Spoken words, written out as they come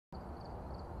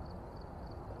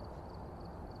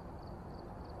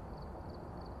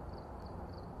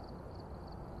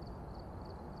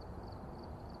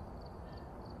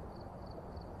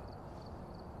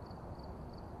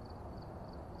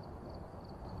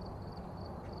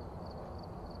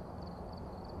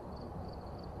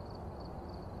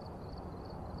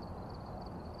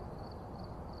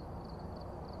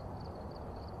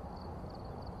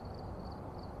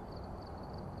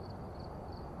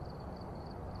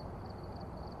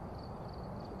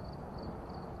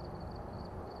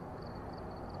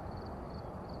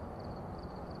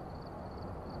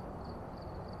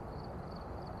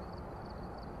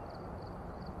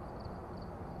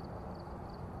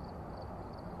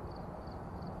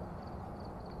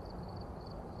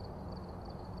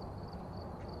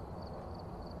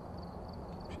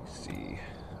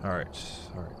Alright.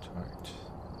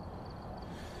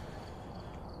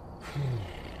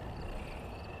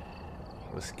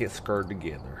 Let's get scared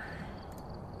together.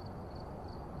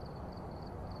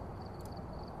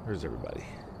 Where's everybody?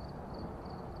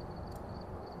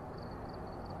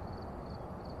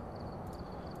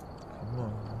 Come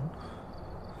on.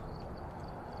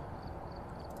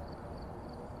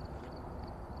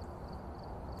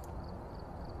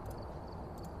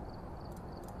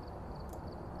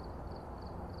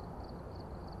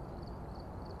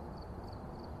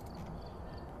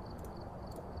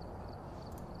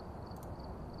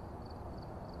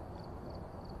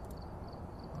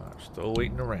 Still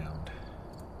waiting around.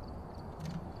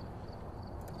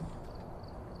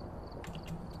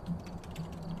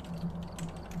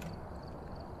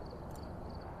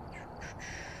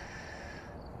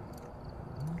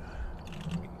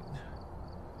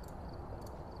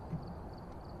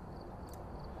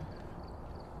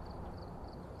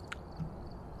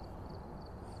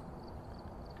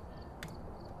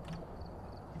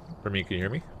 Remy, can you hear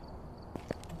me?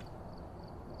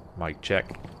 Mic check.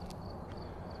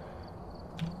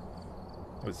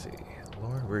 Let's see.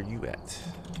 Lauren, where are you at?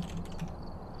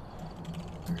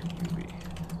 Where you be?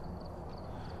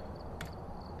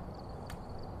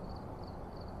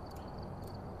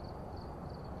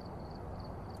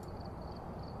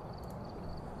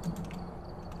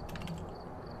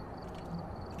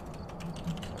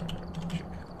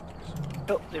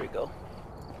 Oh, there we go.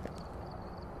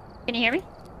 Can you hear me?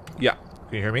 Yeah.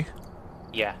 Can you hear me?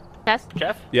 Yeah. Test?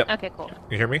 Jeff? Yep. Okay, cool. Can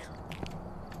you hear me?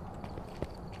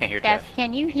 Can't hear Jeff, Jeff.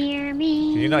 can you hear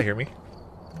me? Can you not hear me?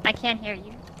 I can't hear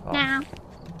you. Oh. Now.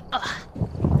 Ugh.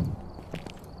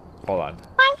 Hold on.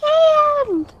 My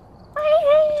hand! My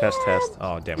hand! Test, test.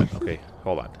 Oh, damn it. Okay,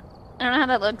 hold on. I don't know how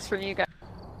that looks for you guys.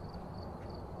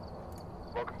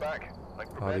 Welcome back.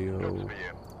 Audio.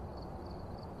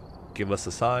 Give us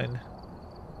a sign.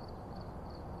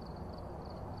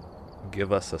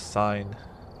 Give us a sign.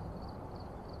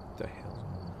 What the hell?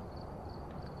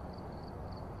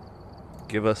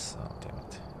 Give us. Oh, damn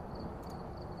it.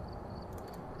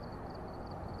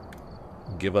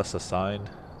 Give us a sign.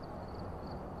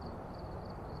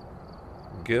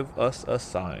 Give us a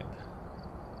sign.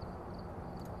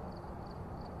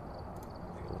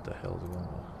 Okay, what the hell is going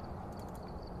on?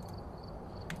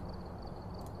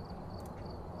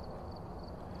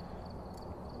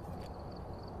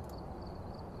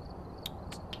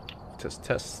 Test,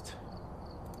 test.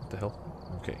 What the hell?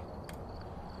 Okay.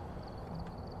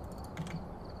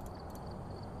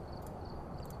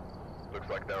 Looks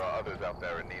like there are others out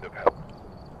there in need of help.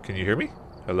 Can you hear me?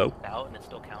 Hello? Out and it's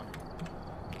still counting.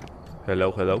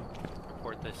 Hello, hello?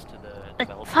 Report this to the Like,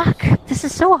 developers. fuck! This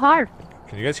is so hard.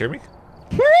 Can you guys hear me?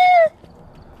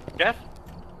 Jeff?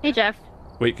 Hey, Jeff.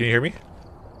 Wait, can you hear me?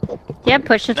 Do you have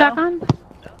push to talk No. on?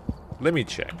 Let me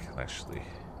check, actually.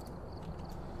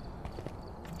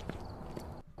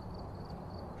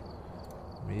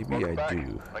 Maybe Welcome I back.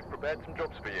 do. I've prepared some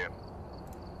jobs for you.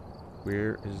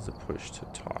 Where is the push to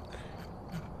talk?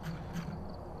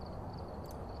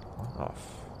 On, off.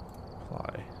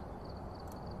 Apply.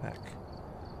 Back.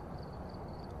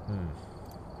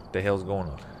 What the hell's going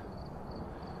on?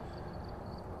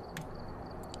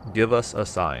 Give us a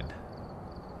sign.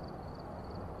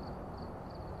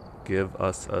 Give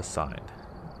us a sign.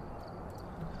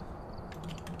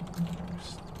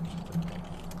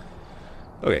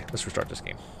 Okay, let's restart this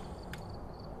game.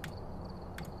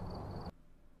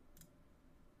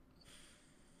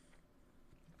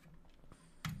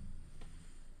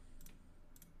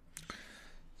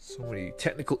 So many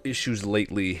technical issues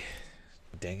lately.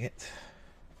 Dang it.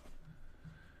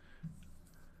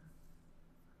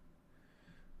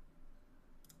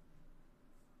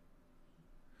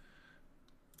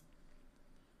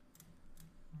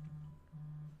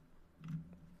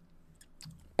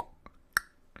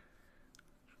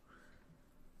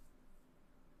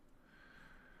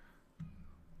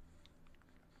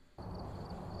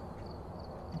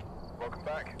 Welcome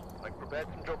back. I've prepared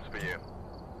some jobs for you.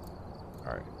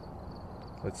 Alright.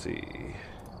 Let's see.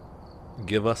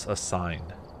 Give us a sign.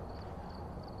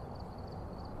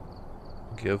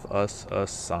 Give us a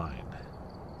sign.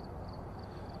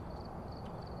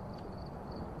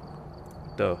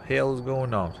 What the hell is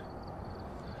going on?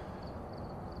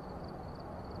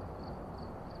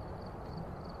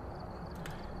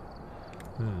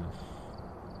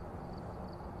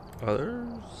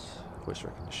 Others? Voice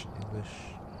recognition, English.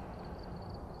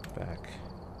 Back.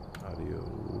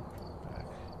 Audio. Back.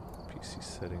 PC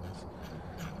settings.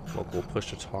 Local push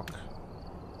to talk.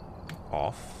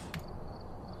 Off.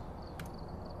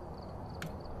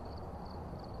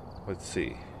 Let's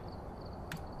see.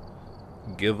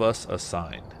 Give us a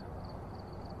sign.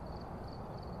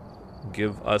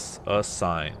 Give us a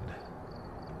sign.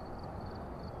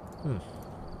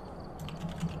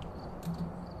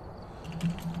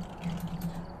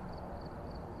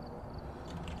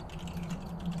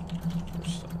 For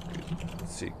some reason.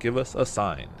 Let's see. Give us a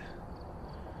sign.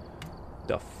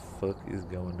 The fuck is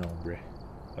going on, bruh?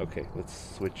 Okay,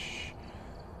 let's switch.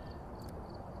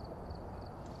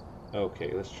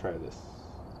 Okay, let's try this.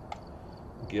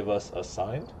 Give us a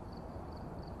sign.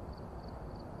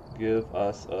 Give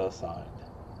us a sign.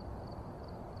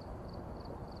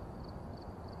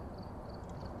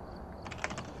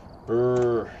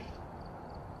 Brr.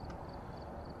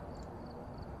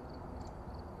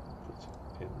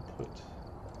 Put input.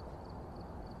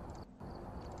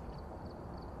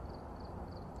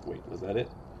 Wait, was that it?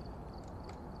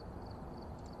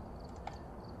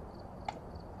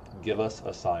 Give us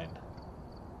a sign.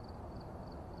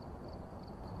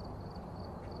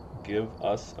 Give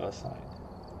us a sign.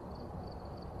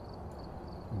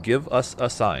 Give us a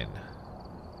sign.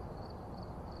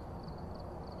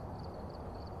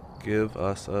 Give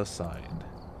us a sign.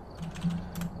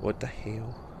 What the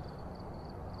hell?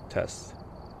 Test.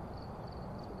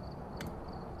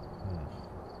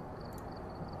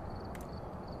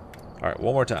 Alright,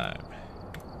 one more time.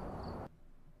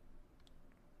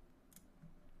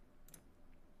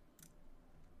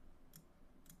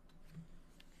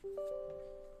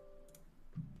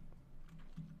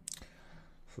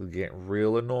 This is getting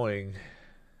real annoying.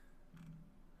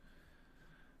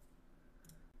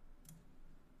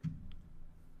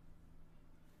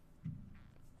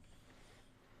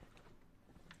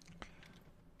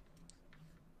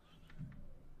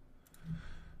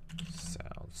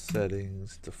 Sound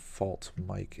settings. Default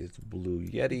mic is Blue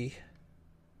Yeti.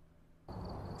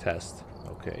 Test.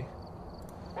 Okay.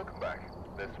 Welcome back.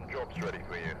 There's some jobs ready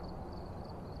for you.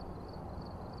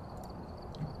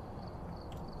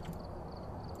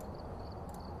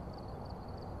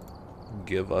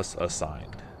 Give us a sign.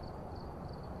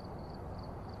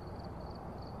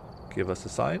 Give us a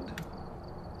sign?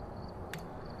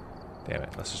 Damn it,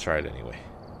 let's just try it anyway.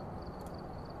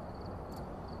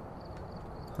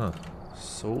 Huh.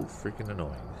 So freaking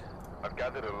annoying. I've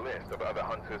gathered a list of other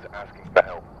hunters asking for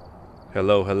help.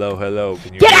 Hello, hello, hello.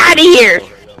 Can you Get out of here!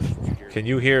 Can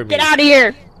you hear me? Get out of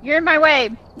here! You're in my way.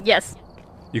 Yes.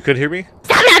 You could hear me?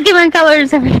 Stop not giving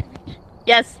colors.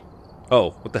 Yes.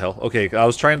 Oh, what the hell? Okay, I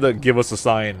was trying to give us a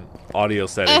sign audio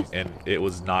setting and it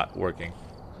was not working.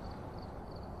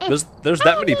 There's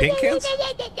that many paint cans?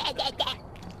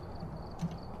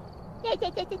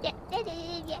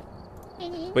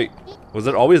 Wait, was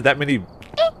there always that many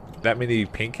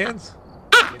paint cans?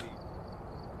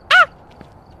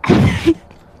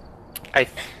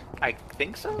 I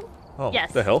think so. Oh, Yes.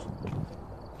 what the hell?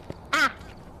 Ah.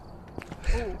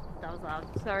 Ooh, that was loud.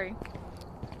 Sorry.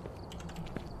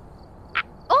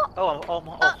 Oh,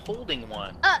 I'm holding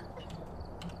one.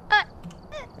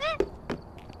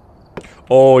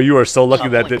 Oh, you are so lucky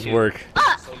I'm that only didn't two. work.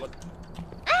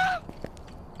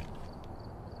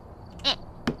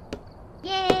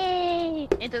 Yay!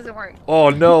 It doesn't work. Oh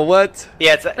no, what?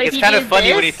 Yeah, it's if you kind of did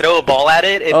funny when you this- throw a ball at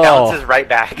it, it Oh. bounces right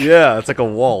back. Yeah, it's like a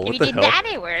wall. If What you the did hell? that,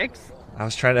 it works. I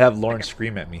was trying to have Lauren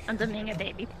scream at me. I'm just being a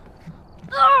baby.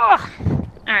 Oh!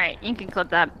 Alright, you can clip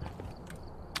that.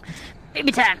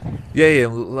 Baby time. Yeah,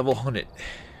 level 100.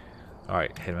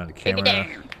 Alright, head around the Baby camera.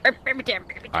 time. Baby time.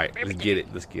 Baby time. Alright, baby let's time. get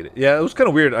it. Let's get it. Yeah, it was kind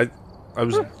of weird. I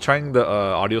was trying the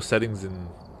audio settings in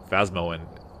Phasmo, and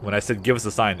when I said give us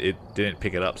a sign, it didn't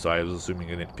pick it up, so I was assuming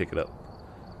it didn't pick it up.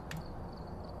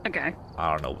 Okay.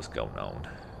 I don't know what's going on.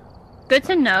 Good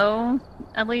to know,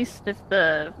 at least if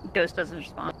the ghost doesn't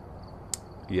respond.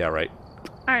 Yeah, right.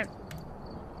 Alright.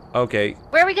 Okay.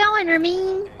 Where are we going,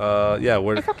 Ramin? Yeah,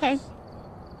 It's okay.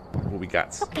 what we got?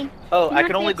 It's okay. Oh, Do I not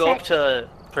can be only go up upset. to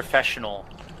professional.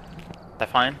 Is that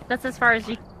fine? That's as far as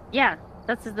you. Yeah,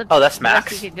 that's the. Oh, that's the best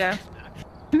max? you could go.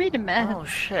 You made a mess. Oh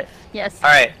shit. Yes. All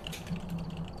right.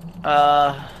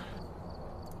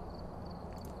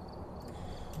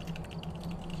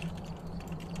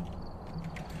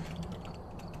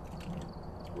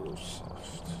 Real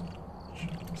soft.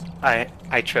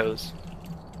 I chose.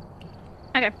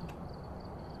 Okay.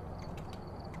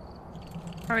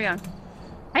 Where are we going?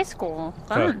 High school.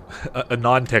 Fun.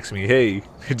 Anon texted me, hey,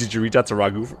 did you reach out to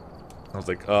Ragu? I was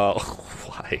like,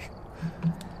 why?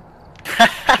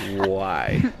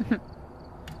 Why?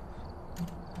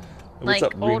 Like What's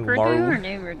up, old Ragu Ringmaru? or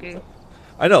new Ragu?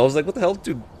 I know, I was like, what the hell,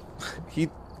 dude? He...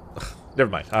 Never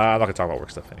mind. I'm not gonna talk about work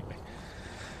stuff anyway.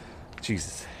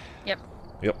 Jesus. Yep.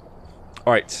 Yep.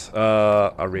 Alright,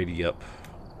 already up.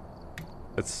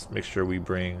 Let's make sure we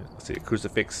bring, let's see, a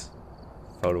crucifix.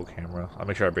 Photo camera. I'll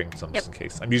make sure I bring some Yep. just in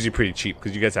case. I'm usually pretty cheap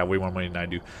because you guys have way more money than I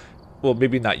do. Well,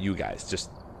 maybe not you guys,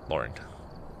 just Lauren.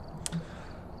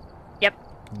 Yep.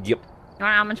 Yep. You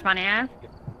want how much money I have?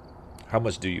 How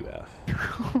much do you have?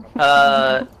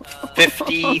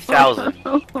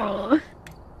 50,000.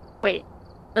 Wait,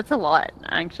 that's a lot,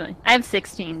 actually. I have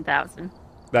 16,000.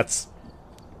 That's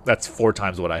 4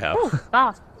 times what I have. Oh,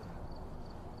 boss.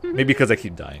 Maybe because I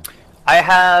keep dying. I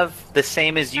have the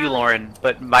same as you, Lauren,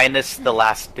 but minus the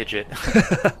last digit.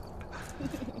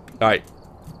 Alright.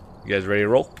 You guys ready to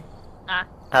roll?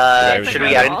 Should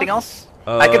we add anything else?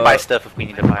 I could buy stuff if we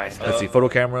need to buy stuff. Let's see, photo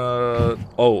camera.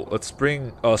 Oh, let's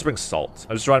bring salt.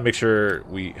 I just want to make sure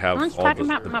we have Someone's all talking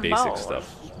the about my basic balls.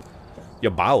 stuff.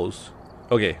 Your balls.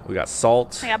 Okay, we got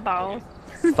salt. I got balls.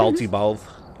 Salty balls.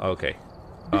 Okay.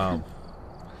 All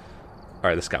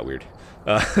right, this got weird.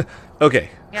 Okay.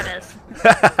 Yeah, it is.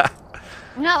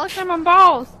 No, look at my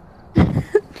balls.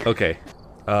 Okay.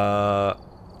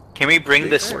 Can we bring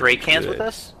the spray cans with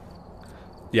us?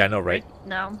 Yeah, I know, right?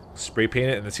 No. Spray paint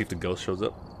it and then see if the ghost shows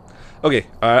up. Okay,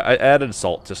 I added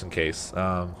salt just in case.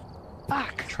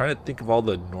 Fuck. Trying to think of all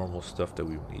the normal stuff that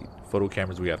we need. Photo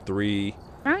cameras, we have 3.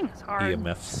 Throwing is hard.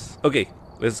 EMFs. Okay,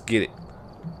 let's get it.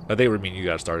 I think it would mean you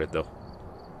gotta start it though.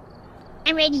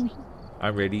 I'm ready.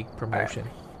 I'm ready. Promotion.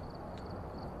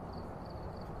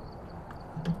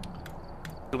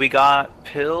 We got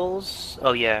pills.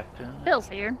 Oh yeah. Bill's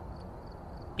here.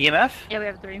 EMF? Yeah, we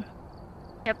have 3.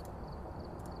 Yep.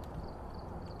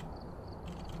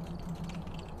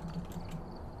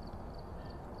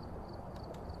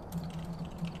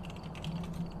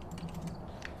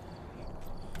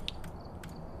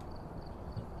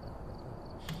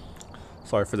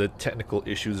 Sorry for the technical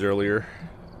issues earlier.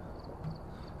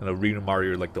 I know Reno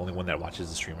Mario are like the only one that watches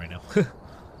the stream right now.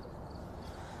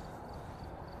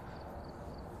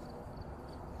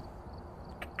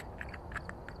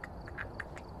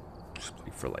 Just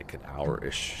play for like an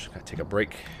hour-ish. Gotta take a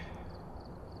break.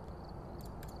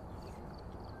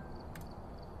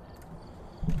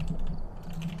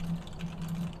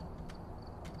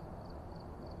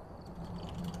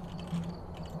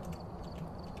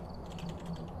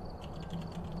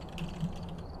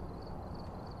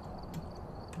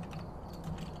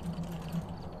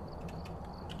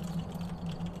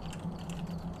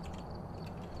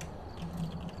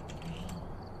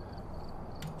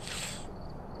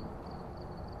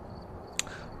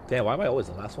 Damn, why am I always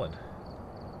the last one?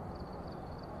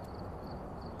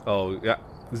 Oh, yeah.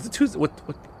 Is it Tuesday?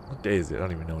 What day is it? I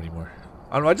don't even know anymore.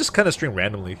 I don't know. I just kind of stream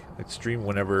randomly. I stream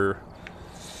whenever.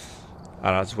 I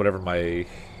don't know. It's whatever my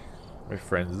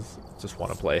friends just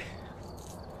want to play.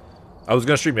 I was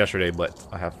gonna stream yesterday, but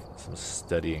I have some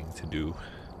studying to do.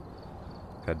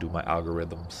 Gotta do my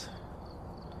algorithms.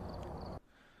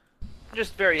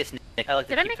 Just various. I like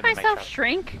to Did I keep make them in my myself truck.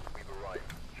 shrink?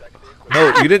 No,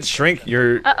 you didn't shrink.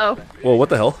 You're. Uh-oh. Whoa, what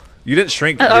the hell? You didn't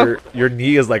shrink. Uh-oh. Your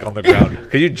knee is like on the ground.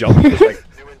 Can you jump? It's like,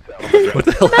 what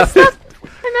the hell I messed happened? up.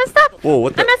 I messed up. Whoa,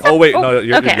 what the? I messed Oh up. wait, no,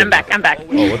 you're okay, good I'm back. now. I'm back.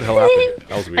 Oh, what the hell happened?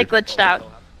 That was I weird. glitched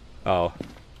out. Oh.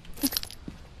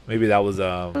 Maybe that was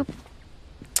Boop.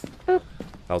 That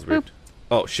was weird.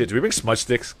 Oh shit, did we bring smudge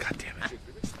sticks? God damn it.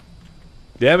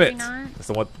 Damn we it. not? That's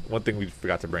the one thing we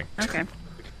forgot to bring. Okay.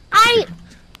 I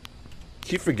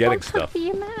Keep forgetting took stuff.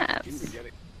 the EMFs.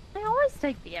 I always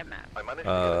take the EMF. I managed to get a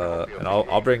copy of And the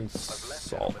I'll bring I've left it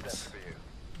salt. for you.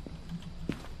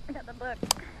 I got the book.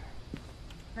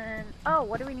 Then, oh,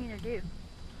 what do we need to do?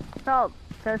 Salt,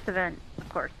 toast event, of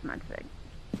course, smudge stick.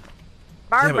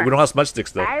 Barbara. Damn it, we don't have smudge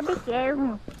sticks though.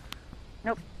 Barbecue.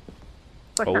 Nope.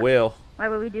 Of course Oh not. well. Why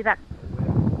would we do that?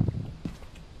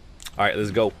 Alright,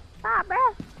 let's go. Barbara.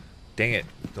 Dang it.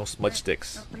 No smudge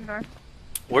sticks. Open the door.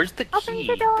 Where's the Open key?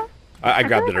 the door. I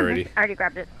grabbed feel it like already. I already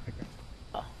grabbed it.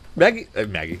 Maggie.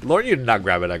 Lauren, you did not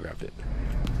grab it. I grabbed it.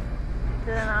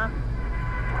 Then,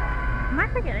 am I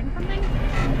forgetting something?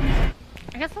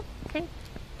 I guess I'll take.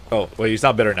 Oh, well, you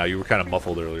sound better now. You were kind of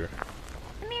muffled earlier.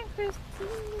 Come here, Chrissy.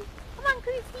 Come on,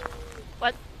 Chrissy.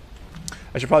 What?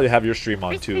 I should probably have your stream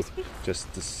on Chrissy, too. Chrissy.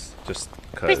 Just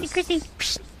Chrissy, cause.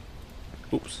 Chrissy.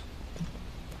 Oops.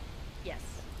 Yes.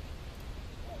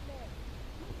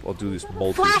 I'll do this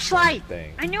multi Flashlight.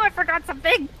 thing. I knew I forgot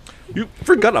something. You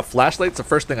forgot a flashlight? It's the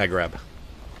first thing I grab.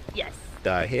 Yes.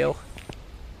 The hell?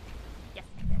 Yes.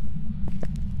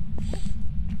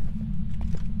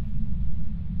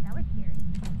 That was scary.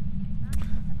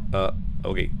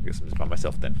 Okay. I guess I'm just by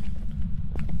myself then.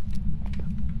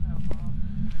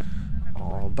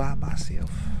 All by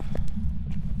myself.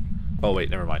 Oh wait,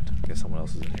 never mind. I guess someone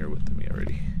else is in here with me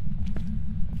already.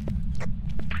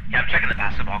 Yeah, I'm checking the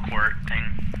basketball court thing.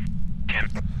 Kim.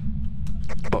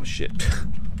 Oh shit.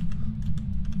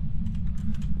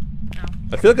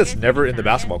 I feel like it's never in the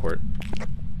basketball court.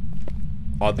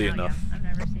 Oddly Oh, enough. Yeah. I've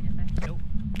never seen it there. Nope.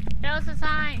 Show us a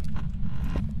sign.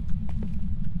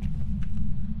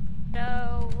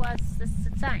 Show us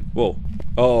the sign. Whoa.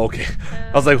 Oh, okay.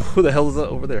 I was like, who the hell is that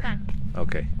over there? Sign.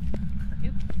 Okay.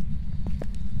 Oop.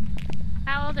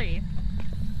 How old are you?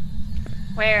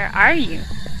 Where are you?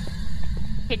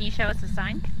 Can you show us a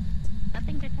sign?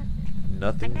 Nothing detected.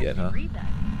 Nothing I yet, can't huh? read that.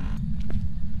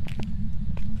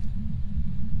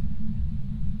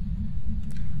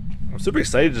 I'm super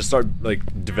excited to start like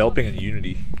developing in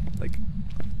Unity, like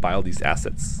buy all these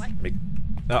assets. What? Make.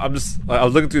 I was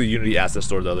looking through the Unity asset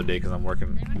store the other day because I'm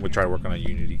working. We're trying to work on a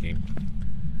Unity game.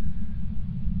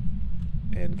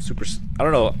 And I'm super. I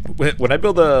don't know. When I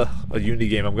build a Unity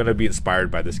game, I'm gonna be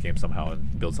inspired by this game somehow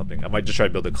and build something. I might just try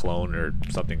to build a clone or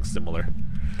something similar.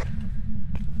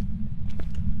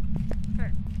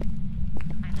 Sure.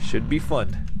 Should be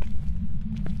fun.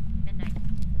 Midnight.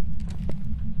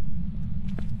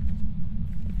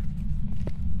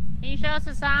 Can you show us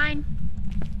a sign?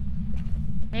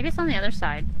 Maybe it's on the other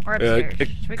side or upstairs. It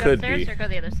Should we go could upstairs be. or go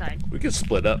the other side? We could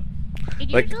split up,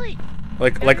 It Like- usually.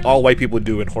 like all white people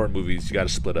do in horror movies. You gotta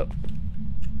split up.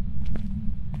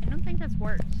 I don't think that's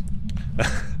worse.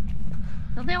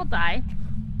 Don't they all die?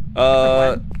 It's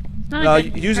not No, a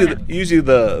good usually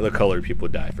the colored people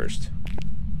die first.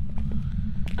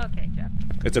 Okay, Jeff.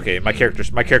 It's okay. My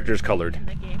character's colored. In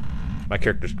the game. My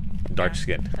character's dark Yeah,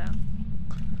 skinned. So.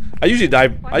 I usually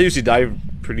die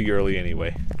pretty early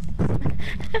anyway.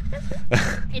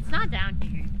 It's not down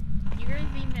here. You guys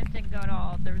even didn't go at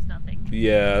all. There was nothing.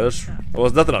 Yeah, there's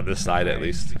nothing on this side at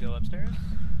least. Should we go upstairs?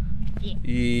 Yeah.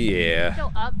 Yeah.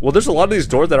 Go up. Well, there's a lot of these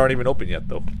doors that aren't even open yet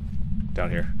though. Down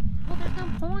here. Well, there's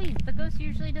no point. The ghost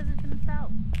usually does it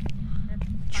themselves.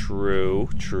 True.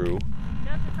 Show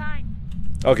us a sign.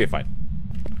 Okay, fine.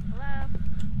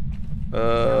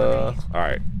 Hello. All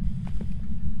right.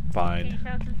 Can Fine. you show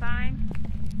us a sign?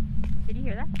 Did you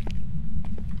hear that?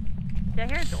 Did I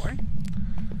hear a door?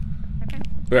 Okay.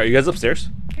 Wait, are you guys upstairs?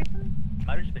 Here's something.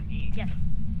 Might have just been me. Yes.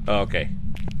 Oh, okay.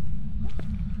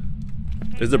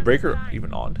 Can you Is the show us a breaker sign?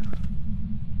 even on?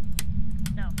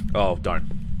 No. Oh, darn.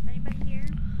 Is anybody here?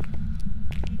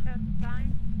 Can you show us a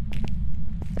sign?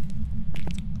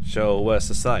 Show us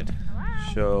a sign. Hello?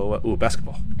 Show. Ooh,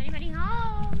 basketball. Is anybody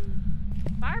home?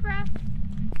 Barbara?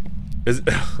 Is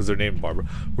her name Barbara?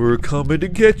 We're coming to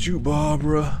get you,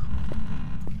 Barbara.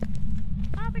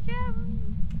 Papa Joe?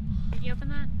 Did you open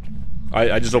that?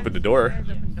 I just opened the door. There's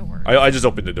open door. I just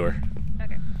opened the door.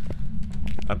 Okay.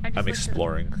 I just I'm looked at it.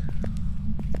 exploring.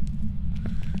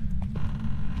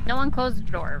 No one closed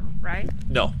the door, right?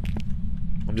 No.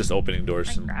 I'm just opening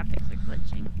doors. My And, graphics are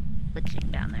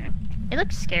glitching down there. It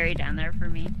looks scary down there for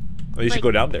me. oh, you should like-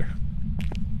 go down there.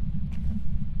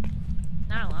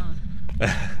 Not alone.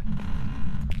 I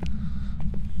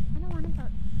don't want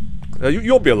to go.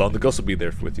 You won't be alone. The ghost will be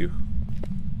there with you.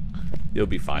 You'll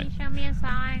be Can fine. you show me a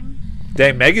sign?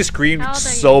 Dang, Maggie screamed How old are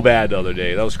so you? bad the other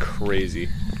day. That was crazy.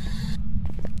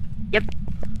 Yep.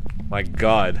 My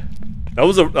God, that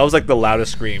was like the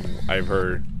loudest scream I've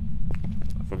heard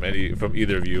from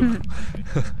either of you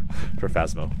for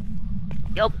Phasmo.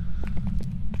 Yep.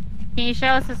 Can you show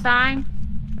us a sign?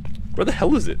 Where the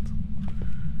hell is it?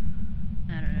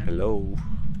 I don't know. Hello.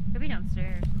 Could be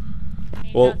downstairs. Can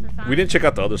you Well, show us a sign? we didn't check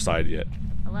out the other side yet.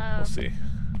 Hello? We'll see.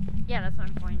 Yeah, that's my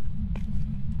point.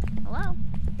 Hello?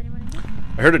 Is anyone in here?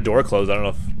 I heard a door close. I don't know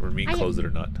if Ramin I- closed it or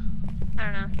not.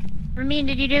 I don't know. Ramin,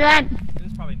 did you do that? It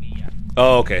was probably me, yeah.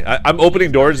 Oh, okay. I'm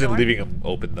opening doors and door? leaving them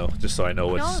open though, just so I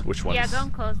know Don't- which ones. Yeah,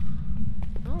 don't close.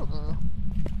 Ooh.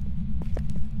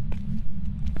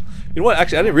 You know what?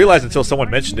 Actually, I didn't realize until someone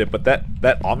mentioned it, but that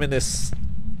ominous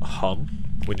hum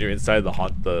when you're inside the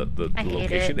I hate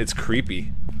location, it. it's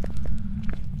creepy.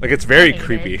 Like it's very I hate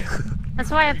creepy.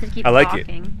 That's why I have to keep I like it.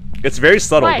 talking. It's very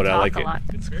subtle, Why I but I talk like a it. lot.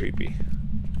 It's creepy.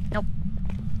 Nope.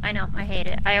 I know. I hate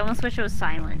it. I almost wish it was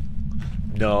silent.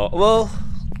 No, well,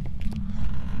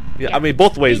 yeah. Yeah. I mean,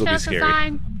 both ways Can will you be show us a scary.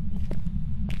 sign?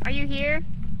 Are you here?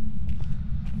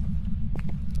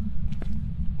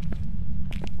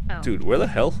 Oh. Dude, where the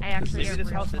hell I is actually this? Maybe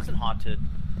this house isn't haunted.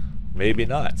 Maybe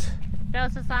not. Show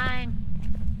us a sign.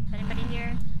 Is anybody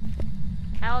here?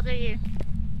 How old are you?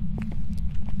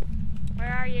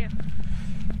 Where are you?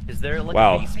 Is there like a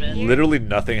Wow, basement? Here? literally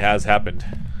nothing has happened.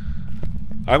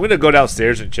 I'm gonna go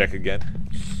downstairs and check again.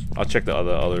 I'll check the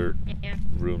other Yeah.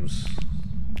 rooms.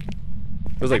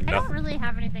 There's like I don't nothing. really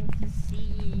have anything to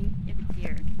see if it's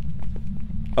here.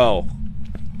 Oh,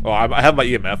 I have my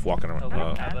EMF walking around. Oh, we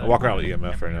don't have I'm a walking around with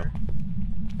EMF right now.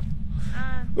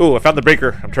 Uh, Ooh, I found the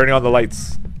breaker. I'm turning on the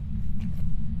lights.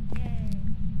 yay.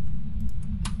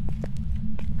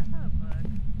 I thought it would.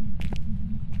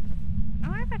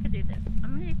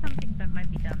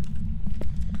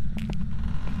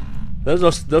 There's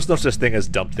no such thing as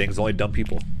dumb things. Only dumb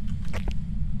people.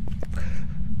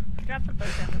 Drop the book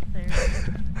down the stairs.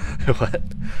 What?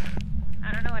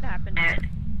 I don't know what happened.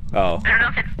 Oh. I don't know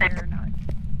if it's there or not.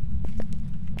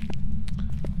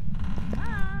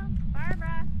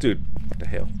 Barbara. Dude, what the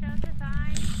hell? Show us a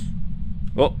sign.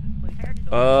 Oh. We heard a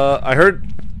door. I heard.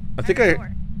 I think There's a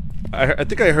door. I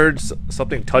think I heard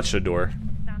something touch the door.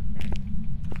 Downstairs.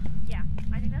 Yeah,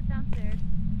 I think that's downstairs.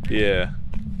 Yeah.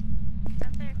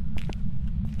 Downstairs.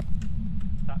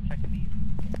 Stop checking these.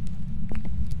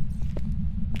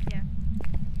 Yeah.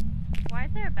 Why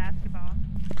is there a basketball?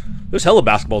 There's hella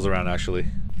basketballs around actually.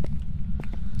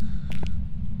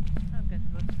 Oh, good. The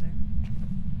book's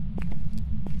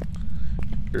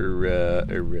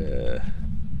there.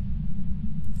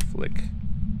 Flick.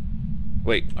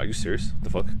 Wait, are you serious? What the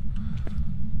fuck?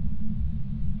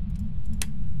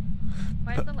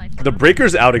 Why is the light The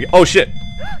breaker's out again. Oh shit!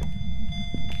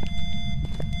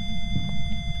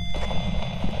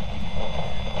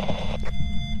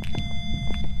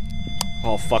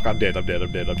 Oh fuck, I'm dead, I'm dead,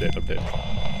 I'm dead, I'm dead, I'm dead.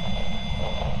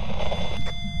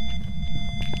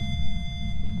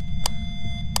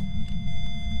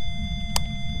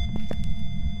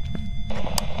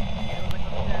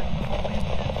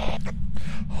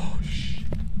 Oh shit.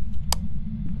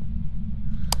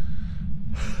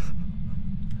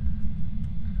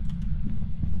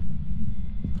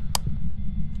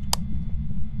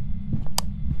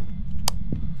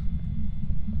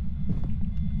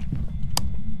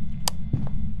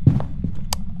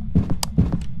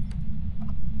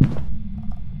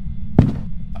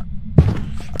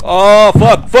 Oh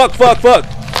fuck, fuck, fuck, fuck!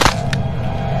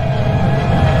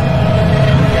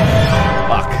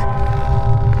 Fuck.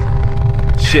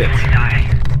 Shit.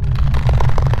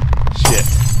 Shit.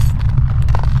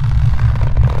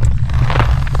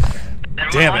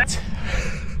 Damn it.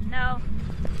 No,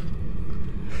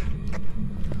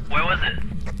 Where was it?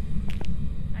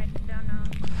 I just don't know.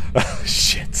 Oh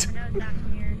shit. I know it's down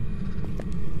here.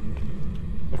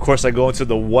 Of course I go into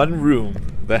the one room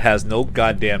that has no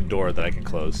goddamn door that I can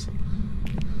close.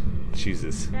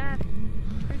 Jesus. Dad,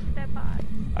 where's your dead body?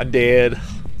 I'm dead.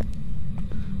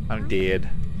 I'm dead.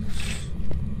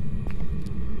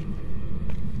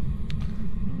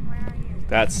 Where are you?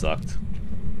 That sucked.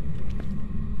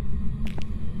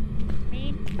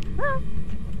 Me? Oh.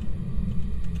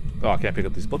 Oh, I can't pick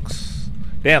up these books.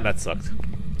 Damn, that sucked.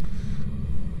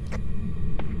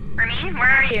 Ramin, where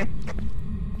are you?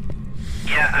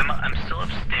 Yeah, I'm still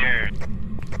upstairs.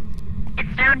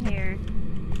 It's down here.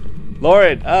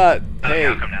 Lauren, Okay, hey.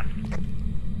 I'll come down.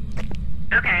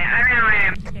 Okay, I ran away.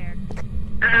 I'm scared.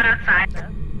 I'm not outside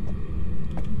though.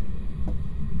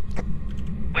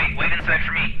 Wait inside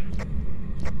for me.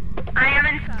 I am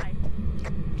inside.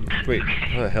 Wait,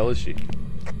 where the hell is she?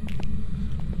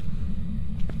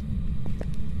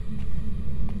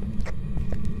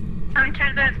 Come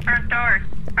to the front door.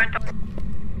 Front door.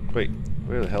 Wait,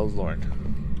 where the hell is Lauren?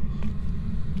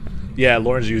 Yeah,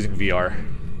 Lauren's using VR.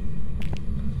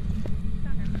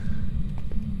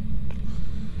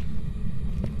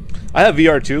 I have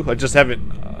VR too. I just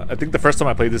haven't. I think the first time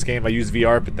I played this game, I used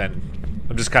VR, but then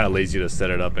I'm just kind of lazy to set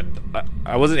it up, and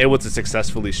I wasn't able to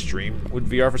successfully stream with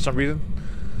VR for some reason.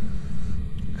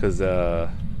 Because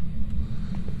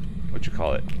what you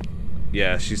call it?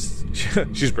 Yeah, she's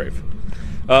she's brave.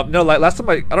 No, like last time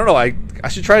I don't know. I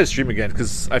should try to stream again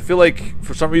because I feel like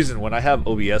for some reason when I have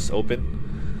OBS open,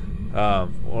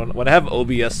 when I have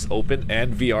OBS open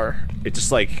and VR, it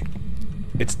just like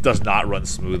it does not run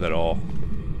smooth at all.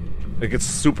 Like it's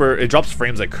super. It drops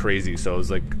frames like crazy, so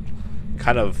it's like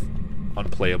kind of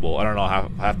unplayable. I don't know how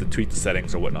I have to tweak the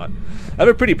settings or whatnot. I have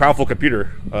a pretty powerful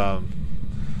computer.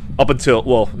 Up until,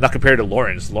 well, not compared to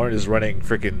Lauren's. Lauren is running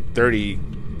freaking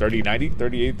 3090,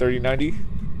 3090,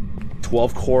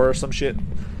 12 core or some shit.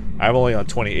 I'm only on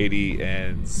 2080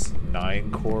 and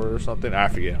 9 core or something. I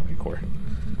forget how many core.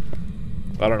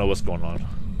 I don't know what's going on.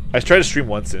 I tried to stream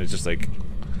once and it's just like,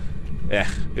 it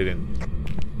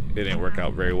didn't work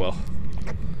out very well.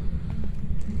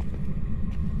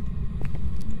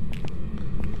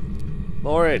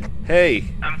 Lauren, hey.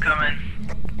 I'm coming.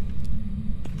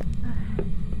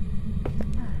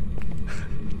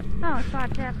 Oh,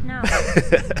 God, Jeff, no.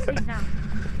 Please, no.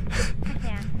 I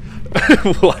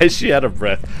can't. Why is she out of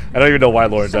breath? I don't even know why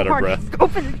Lauren's out of breath.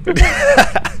 Open the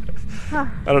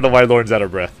I don't know why Lauren's out of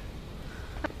breath.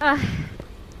 Oh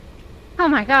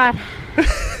my God.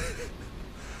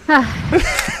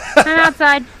 I'm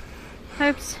outside.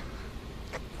 Oops.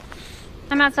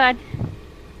 I'm outside.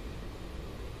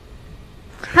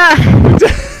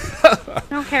 I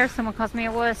don't care if someone calls me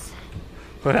a wuss.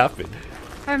 What happened?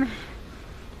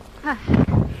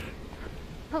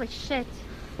 Holy shit.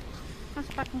 That's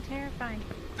fucking terrifying.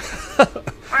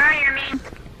 Where are you, mean?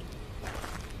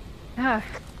 How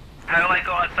do I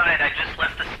go outside? I just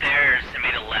left the stairs and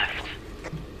made a left.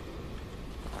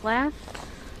 Left?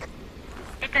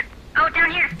 It's a... Oh,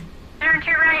 down here. Turn to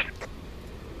your right.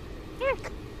 Here.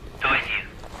 Oh, I see you.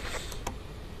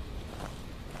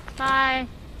 Bye.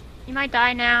 You might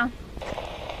die now.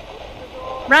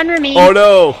 Run, Remy. Oh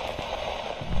no!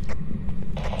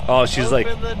 Oh, she's like,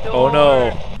 oh no.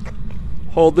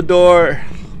 Hold the door.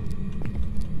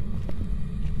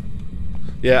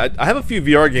 Yeah, I have a few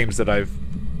VR games that I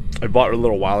bought a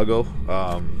little while ago,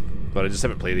 but I just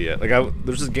haven't played it yet. Like,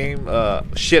 there's this game.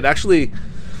 Shit, actually,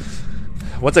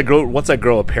 once I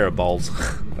grow a pair of balls,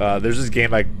 there's this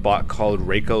game I bought called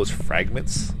Reiko's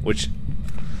Fragments, which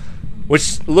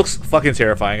looks fucking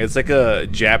terrifying. It's like a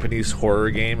Japanese horror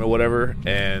game or whatever,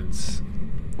 and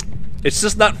it's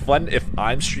just not fun if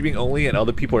I'm streaming only and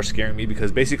other people are scaring me,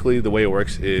 because basically the way it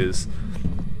works is,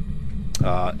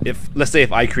 let's say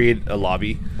if I create a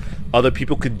lobby, other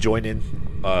people could join in,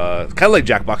 kind of like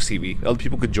Jackbox TV. Other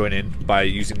people could join in by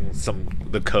using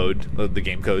the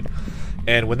game code,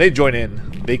 and when they join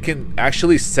in, they can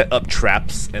actually set up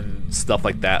traps and stuff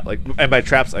like that. Like, and by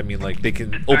traps I mean like they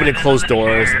can open and close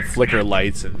doors and flicker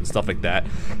lights and stuff like that,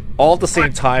 all at the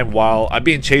same time while I'm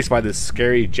being chased by this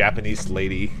scary Japanese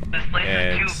lady. And This place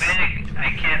is too big.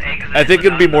 I can't exit. I think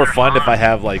it'd be more fun if I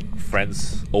have like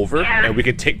friends over and we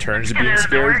could take turns being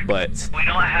scared, but We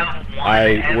don't have one.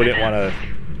 I wouldn't want to.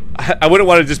 I wouldn't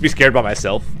want to just be scared by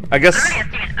myself. I guess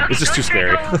it's just too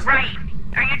scary. Go right.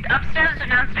 Are you upstairs or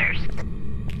downstairs?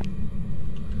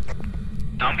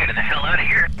 I'm getting the hell out of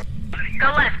here.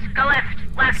 Go left. Go left.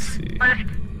 Left. see. Left.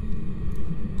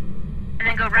 And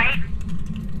then go right.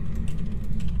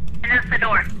 And that's the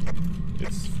door.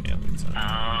 It's family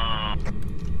time.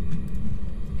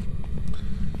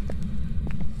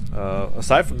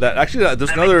 Aside from that, actually,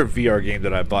 there's another VR game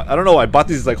that I bought. I don't know. I bought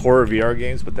these like horror VR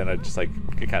games, but then I just like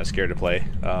get kind of scared to play.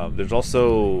 There's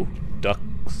also Duck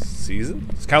Season.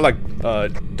 It's kind of like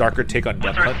darker take on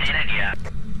Duck Hunt. Yeah.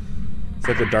 It's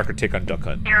like a darker take on Duck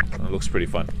Hunt. It looks pretty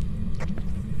fun.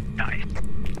 Nice.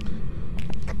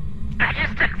 I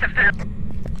just took the pill.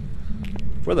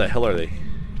 Where the hell are they?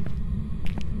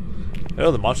 I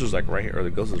know the monster's like right here, or the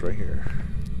ghost is right here.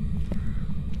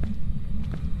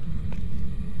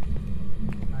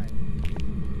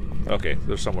 Okay,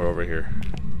 they're somewhere over here.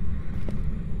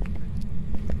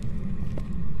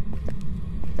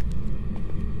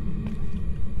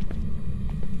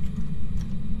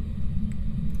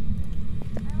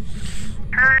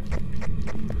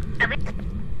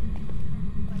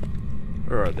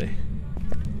 Where are they?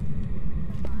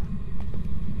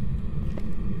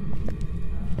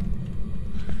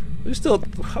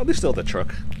 How are they still at the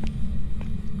truck?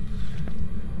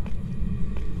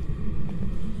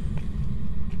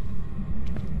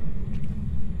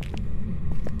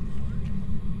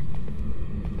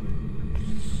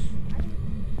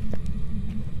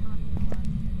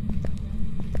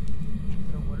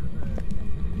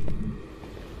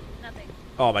 Nothing.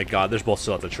 Oh my god, they're both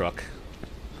still at the truck.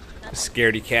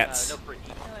 Scaredy cats. No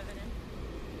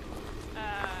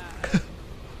evidence.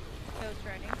 Ghost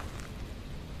writing.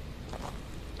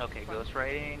 Okay,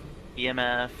 ghostwriting,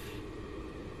 EMF.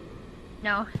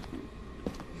 No.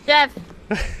 Jeff!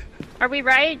 Are we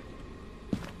right?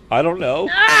 I don't know.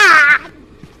 Ah!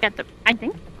 I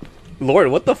think. Lord,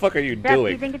 what the fuck are you Jeff, do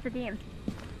doing? you think it's a team?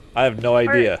 I have no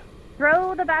idea.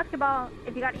 Throw the basketball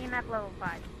if you got EMF level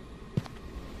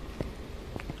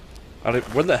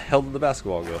 5. Where the hell did the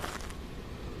basketball go?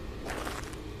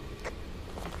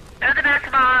 Throw the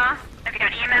basketball if you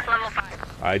got EMF level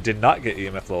 5. I did not get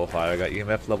EMF level 5. I got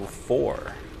EMF level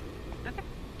 4. Okay.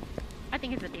 I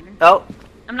think it's a demon. Oh,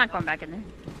 I'm not going back in there.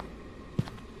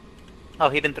 oh,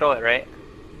 he didn't throw it, right?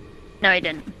 No, he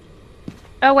didn't.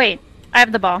 Oh, wait. I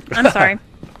have the ball. I'm sorry.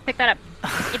 Pick that up.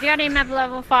 If you got EMF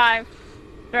level 5,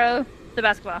 throw the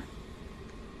basketball.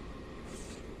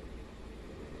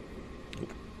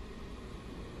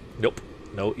 Nope.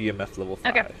 No EMF level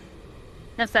 5. Okay.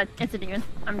 That's that. It's a demon.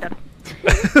 I'm done.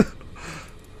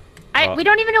 We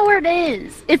don't even know where it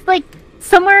is. It's like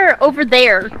somewhere over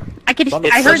there. I could. It's on the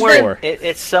I heard first floor.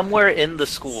 It's somewhere in the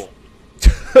school.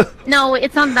 No,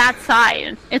 it's on that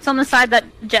side. It's on the side that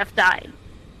Jeff died.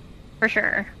 For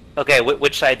sure. Okay,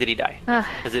 which side did he die?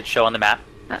 Does it show on the map?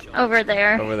 Over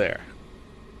there. Over there.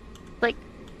 Like,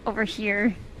 over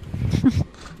here.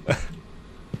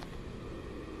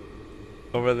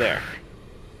 Over there.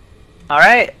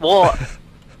 Alright, well...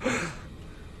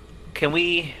 Can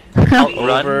we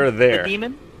outrun Over there. the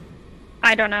demon?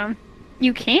 I don't know.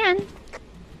 You can.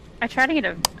 I try to get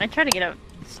a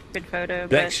stupid photo.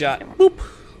 Back but shot. it won't. Boop.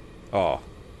 Oh.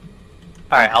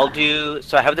 Alright, I'll do...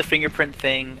 So I have the fingerprint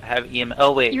thing, I have EM...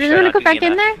 Oh wait, You should really I want to not go do back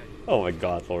in EMF? there? Oh my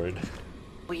god, Lauren.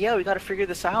 Well, yeah, we gotta figure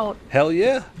this out. Hell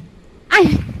yeah.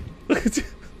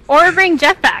 Or bring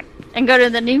Jeff back and go to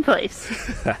the new place.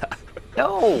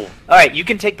 No! Alright, you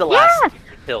can take the last Yeah.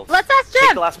 pills. Let's ask Take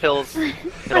Jeff. the last pills.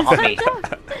 It'll Let's haunt ask me. Jeff.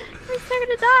 We're still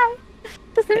gonna die.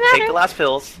 Doesn't Take matter. the last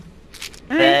pills.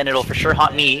 Then it'll for sure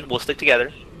haunt me. We'll stick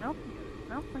together. Nope.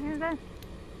 Nope. We're gonna die.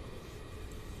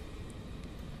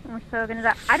 We're still gonna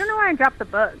die. I don't know where I dropped the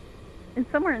book. It's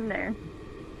somewhere in there.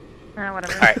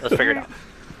 Whatever. Alright, let's figure it out.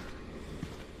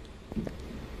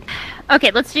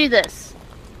 Okay, let's do this.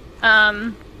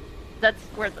 That's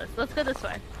worthless. Let's go this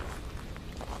way.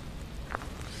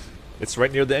 It's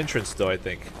right near the entrance, though, I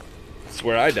think. It's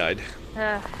where I died.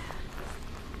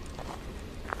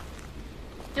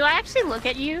 Do I actually look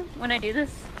at you when I do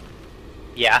this?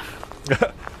 Yeah.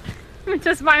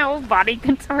 Just my whole body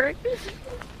contort. Do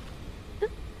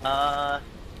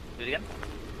it again?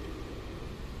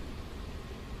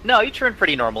 No, you turn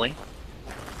pretty normally.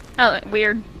 Oh,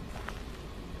 weird.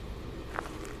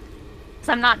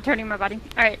 So I'm not turning my body.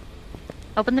 Alright.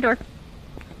 Open the door.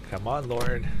 Come on,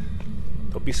 Lauren.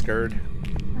 Don't be scared.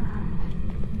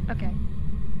 Okay.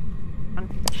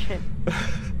 Shit.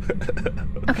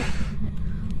 Okay.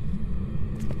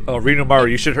 Oh, Reno Maru,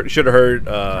 you should have heard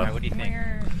Alright, what do you think?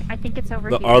 I think it's over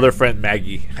the here. our other friend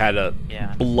Maggie had a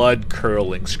Yeah. blood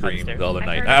curling scream Upstairs. the other I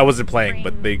night. heard I it wasn't playing,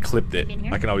 but they scream clipped it. in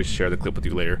here. I can always share the clip with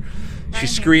you later. Right She in here.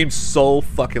 screamed so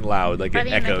fucking loud, like Right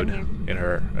it in echoed here. in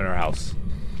her house.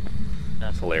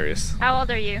 That's hilarious. How old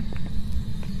are you?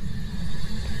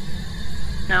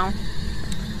 No.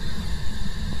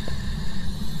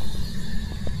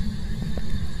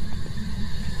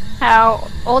 How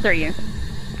old are you?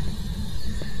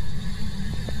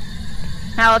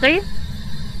 How old are you?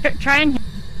 Try in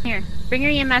here. Bring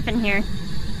your EMF in here.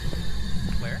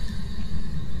 Where?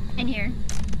 In here.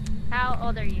 How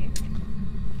old are you?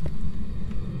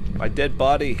 My dead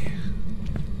body. Can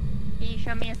you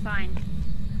show me a sign?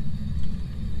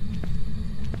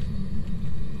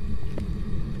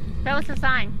 Show us a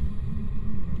sign.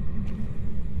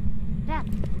 Dad,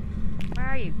 where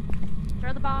are you?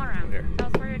 Throw the ball around. Here. Tell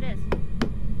us where it is.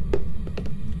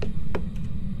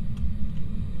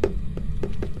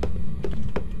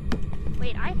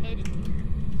 Wait, I hid it,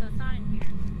 so it's not in here.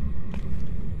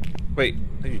 Wait,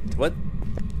 what?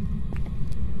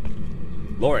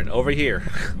 Lauren, over here.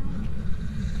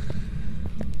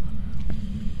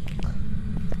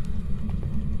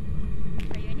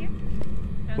 Are you in here?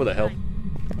 Show Where the us hell? sign.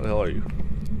 Where the hell are you?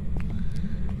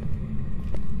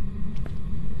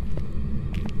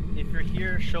 If you're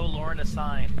here, show Lauren a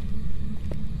sign.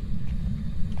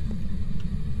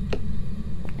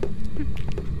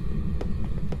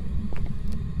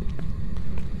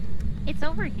 It's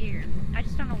over here. I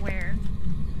just don't know where.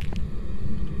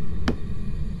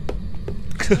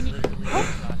 Literally, there's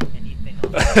not anything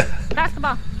else.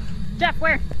 Basketball. Jeff,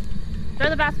 where? Throw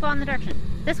the basketball in the direction.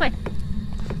 This way.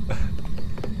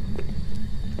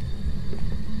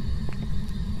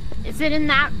 Is it in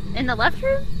the left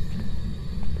room?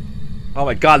 Oh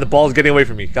my god, the ball's getting away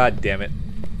from me. God damn it.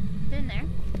 It's in there.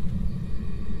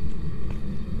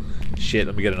 Shit,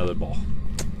 let me get another ball.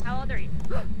 How old are you?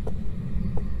 Run,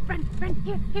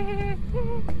 here.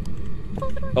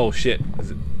 Close the door. Oh shit.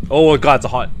 Is it? Oh god, it's a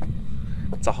haunt.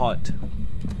 It's a haunt.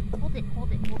 Hold it.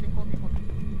 Hold it.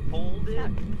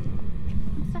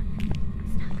 I'm stuck.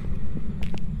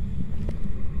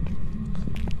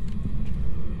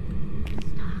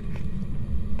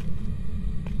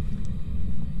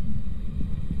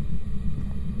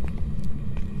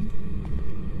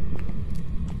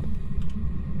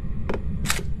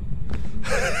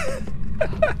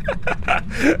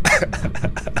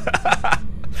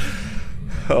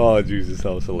 Oh Jesus,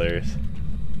 that was hilarious.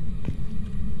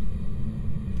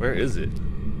 Where is it?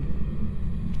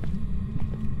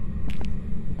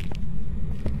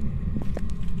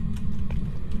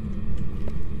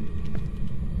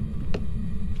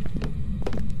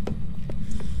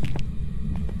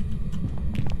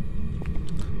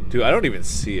 Dude, I don't even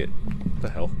see it. What the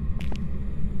hell?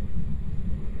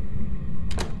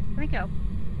 Let me go.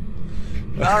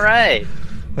 Alright.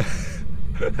 Let's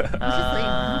just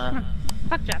leave.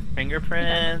 Fuck Jeff.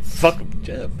 Fingerprints. Fuck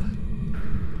Jeff.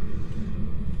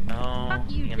 No.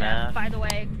 Fuck you, EMF. Jeff, by the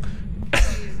way.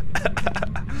 Fuck you.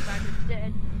 I'm glad you're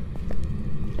dead.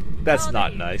 That's How old are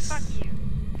not you? nice. Fuck you.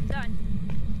 Done.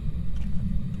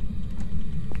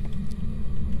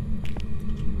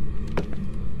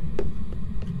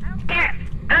 I don't care.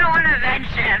 I don't want to avenge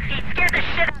Jeff. He scared the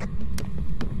shit out of me.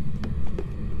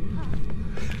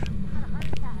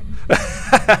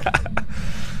 Are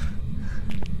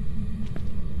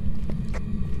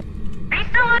you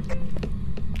still on?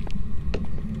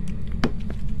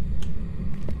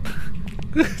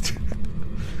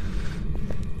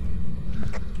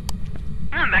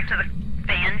 I'm back to the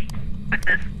fan with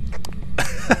this.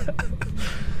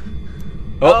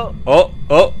 Oh, oh,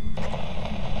 oh.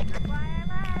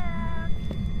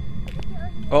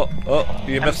 Oh, oh, EMF's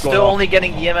I'm going still off. only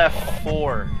getting EMF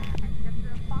 4.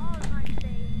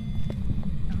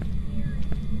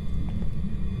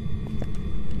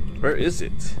 Where is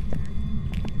it?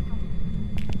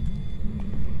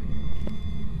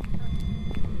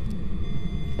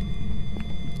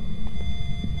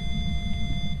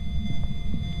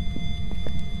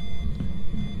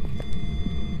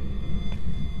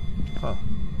 Huh.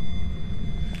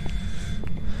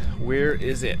 Where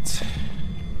is it?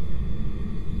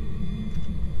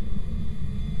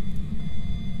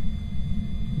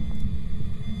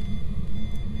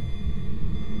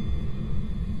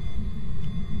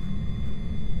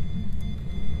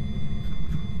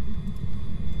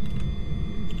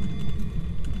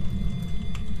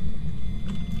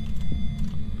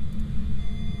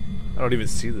 I don't even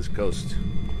see this ghost.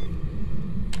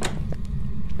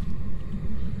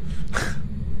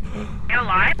 You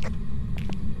alive?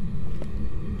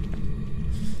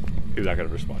 He's not gonna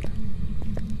respond.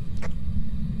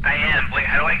 I am. Wait,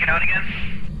 how do I get out again?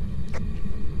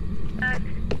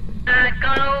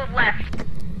 Go left.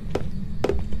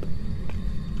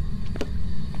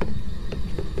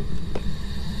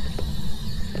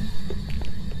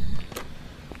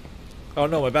 Oh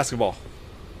no, my basketball.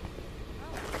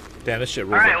 Damn, this shit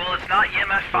rolls Alright, up. well, it's not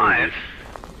EMF 5.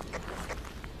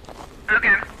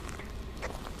 Okay.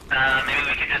 Maybe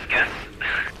we could just guess.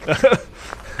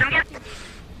 I'm guessing.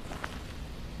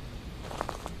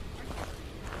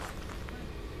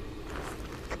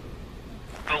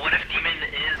 But what if demon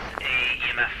is a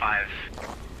EMF 5?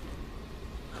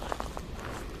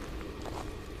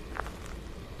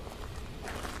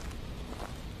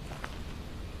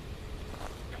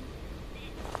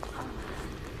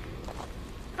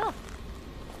 Oh.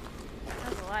 That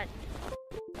was a lot.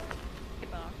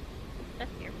 Good ball.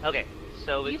 That's here. Okay,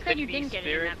 so it You could said you be didn't get it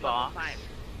in Spirit that level Box. 5.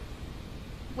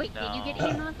 Wait, did you get No. it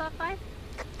in level 5?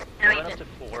 I went up to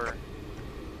 4.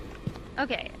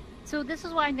 Okay, so this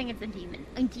is why I think it's a demon.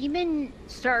 A demon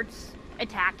starts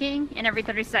attacking, and every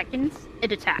 30 seconds,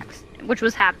 it attacks, which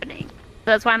was happening. So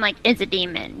that's why I'm like, it's a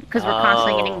demon, because we're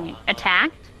constantly getting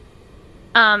attacked.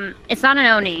 It's not an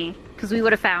Oni, because we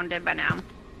would have found it by now.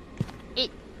 It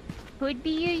could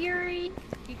be a Yuri,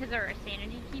 because our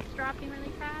sanity keeps dropping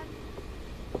really fast.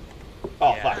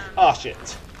 Oh Yeah. fuck. Oh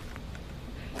shit.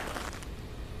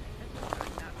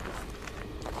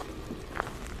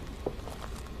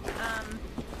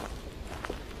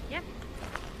 Yeah.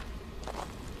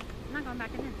 I'm not going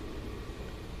back in there.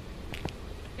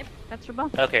 Yep, that's your ball.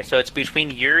 Okay, so it's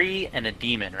between Yuri and a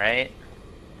demon, right?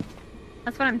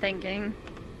 That's what I'm thinking.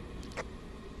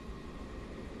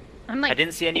 I'm I like,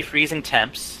 didn't see any freezing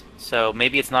temps, so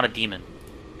maybe it's not a demon.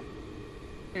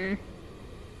 mm.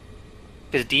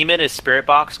 Because demon is Spirit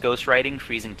Box, Ghost Writing,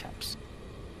 freezing temps.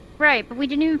 Right, but we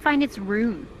didn't even find its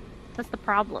room. That's the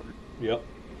problem. Yep.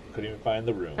 Couldn't even find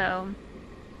the room. So,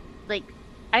 like,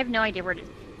 I have no idea where it is.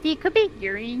 See, it could be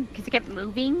Yuri, because it kept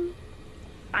moving.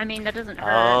 I mean, that doesn't hurt.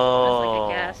 Oh.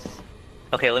 That's like a guess.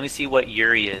 Okay, let me see what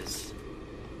Yuri is.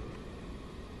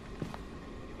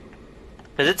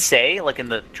 Does it say, like, in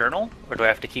the journal? Or do I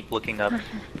have to keep looking up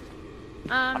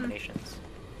combinations?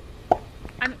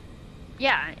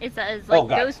 Yeah, it says, like, Oh,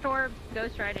 God. Ghost Orb,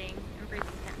 Ghost Writing, and Freezing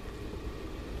Temp.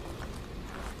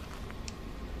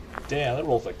 Damn, that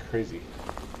rolls like crazy.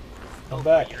 Come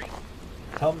back. Yuri.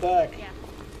 Come back. Yeah.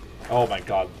 Oh my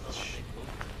god.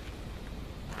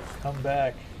 Come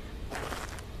back. Okay,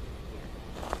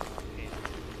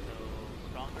 so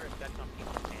stronger effect on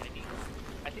people's sanity.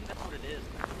 I think that's what it is.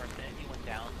 Our sanity went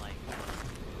down like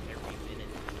every minute.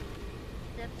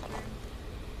 That's true.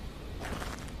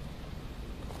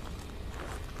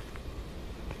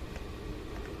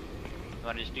 You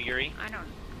want to just do Yuri? I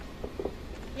don't.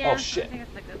 Yeah, shit. I think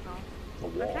it's a good call. The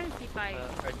I'm wall. trying to see if I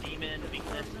Our demon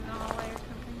weakness. was in the hallway or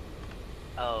something.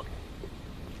 Oh, okay.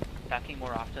 Attacking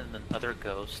more often than other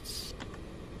ghosts.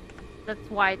 That's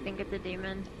why I think it's a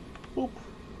demon. Boop.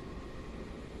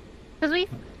 Because we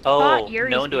Oh, fought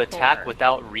Yuri's known to before. attack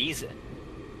without reason.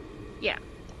 Yeah.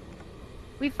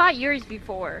 We fought Yuri's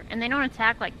before, and they don't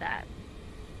attack like that.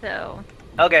 So,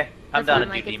 Okay, I'm that's why down to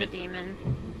like do it's a demon.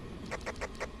 demon.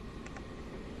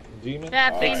 Demon?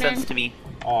 That Makes demon. sense to me.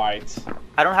 Alright.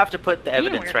 I don't have to put the Demon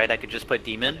evidence, weird. right? I could just put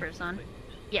demon. Person.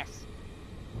 Yes.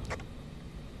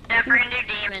 Never into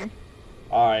demon. Demon.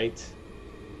 Alright.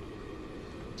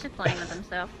 Just playing with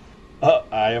himself.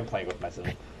 I am playing with myself.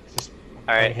 Just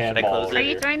Alright, playing should I close handballs. it? Are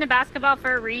you throwing the basketball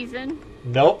for a reason?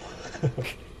 Nope.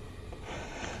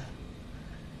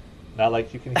 Not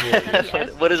like you can hear me.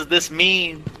 Yes. What does this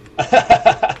mean?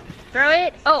 Throw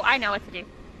it. Oh, I know what to do.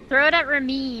 Throw it at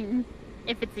Ramin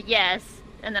if it's a yes,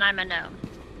 and then I'm a no.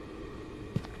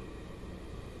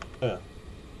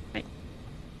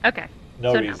 Okay.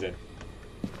 No So no. reason.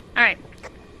 All right.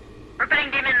 We're putting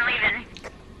Demon and leaving.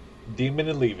 Demon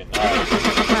and leaving. Alright.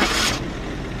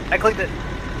 I clicked it.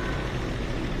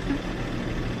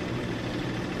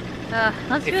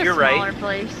 Let's If do a you're right- smaller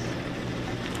place.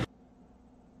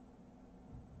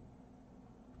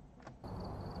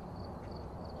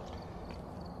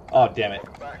 Oh, damn it.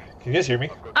 Can you guys hear me?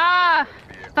 Ah,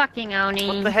 fucking Oni.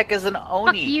 What the heck is an Fuck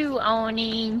Oni? you,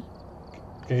 Oni.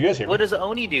 Can you guys hear me? What does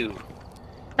Oni do?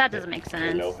 That doesn't make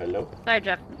sense. Hello, hello. Sorry,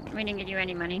 Jeff. We didn't give you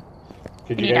any money.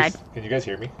 Can And you he guys died. can you guys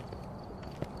hear me?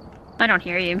 I don't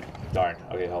hear you. Darn.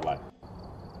 Okay, hold on.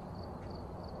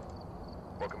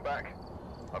 Welcome back.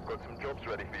 I've got some jobs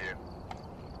ready for you.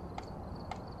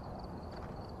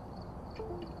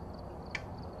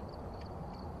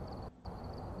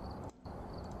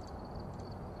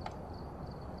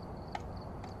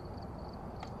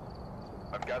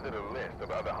 I've gathered a list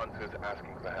of other hunters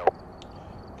asking for help.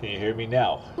 Can you hear me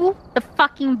now? Ooh, the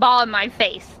fucking ball in my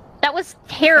face. That was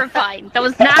terrifying. That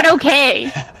was not okay.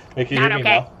 Hey, can you Not hear me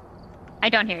okay. now? I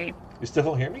don't hear you. You still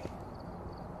don't hear me?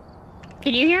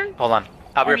 Can you hear? Hold on.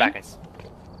 I'll be right Oni? back, guys.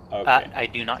 Okay. I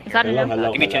do not hear. Is that you. hello, enough?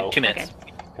 hello, Give me hello. two minutes.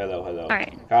 Hello, hello.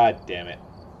 Alright. God damn it.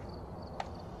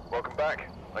 Welcome back.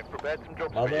 I've prepared some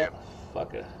jobs for you.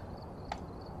 Motherfucker.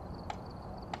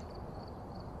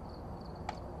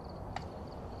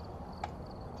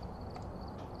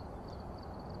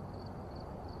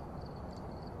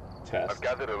 I've Test.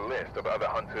 gathered a list of other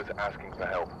hunters asking for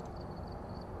help.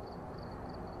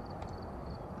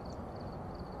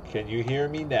 Can you hear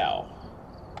me now?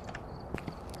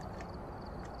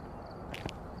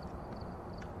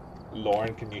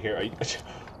 Lauren, can you hear? Are you,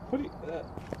 what do you?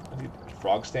 I need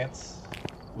frog stance.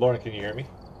 Lauren, can you hear me?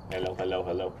 Hello, hello,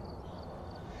 hello.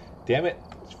 Damn it!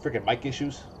 It's freaking mic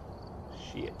issues.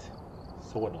 Shit,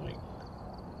 so annoying.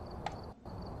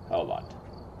 Hold on.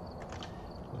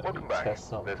 Let Welcome me back. test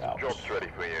something There's out. jobs ready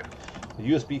for you. The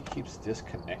USB keeps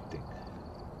disconnecting.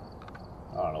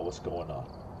 I don't know what's going on.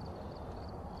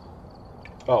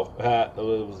 Oh,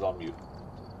 it was on mute.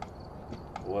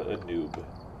 What a noob.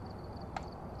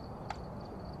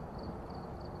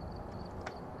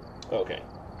 Okay.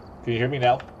 Can you hear me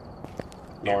now?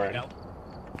 Lauren?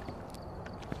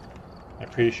 I'm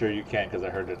pretty sure you can because I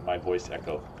heard my voice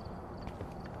echo.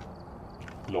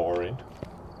 Lauren?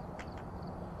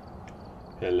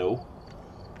 Hello?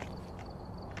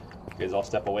 You guys all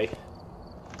step away.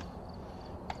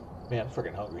 Man, I'm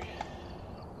freaking hungry.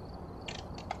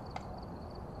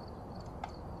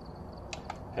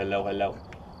 Hello, hello.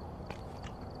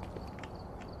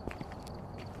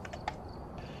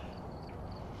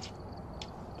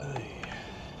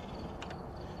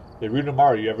 Hey, Rude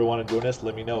tomorrow, you ever want to join us?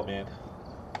 Let me know, man.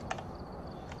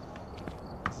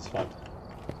 This is fun.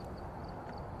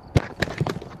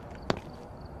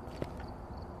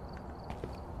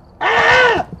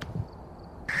 Ah!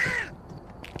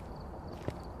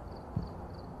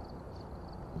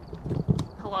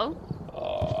 Hello?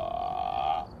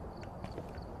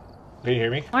 Can you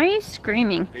hear me? Why are you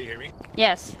screaming? Can you hear me?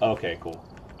 Yes. Okay, cool.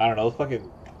 I don't know, those fucking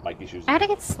mic issues. I had to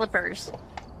get slippers.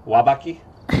 Wabaki?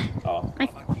 Oh.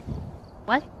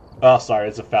 What? Oh, sorry,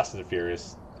 it's a Fast and the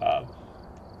Furious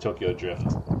Tokyo Drift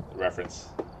reference.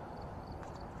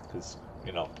 Because,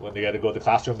 you know, when they had to go to the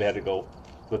classroom, they had to go.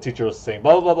 The teacher was saying,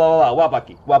 blah, blah, blah, blah,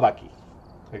 Wabaki, Wabaki.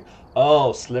 Like,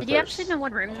 oh, slippers. Did you actually know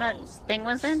what room that thing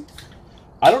was in?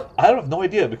 I have no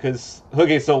idea because,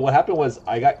 okay, so what happened was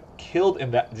I got killed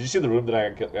in that. Did you see the room that I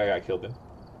got killed in?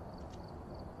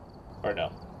 Or no?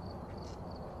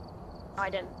 No, I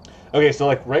didn't. Okay, so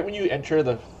like right when you enter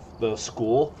the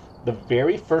school, the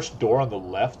very first door on the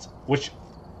left, which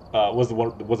was the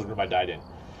room I died in.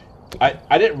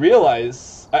 I didn't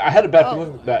realize I had a bad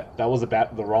feeling that was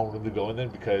the wrong room to go in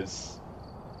because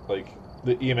like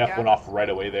the EMF went off right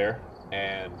away there,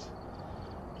 and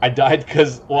I died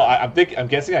because I'm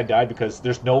guessing I died because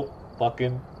there's no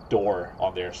fucking door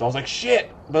on there. So I was like shit,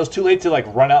 but it was too late to like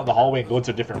run out in the hallway and go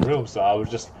into a different room. So I was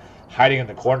just hiding in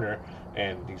the corner,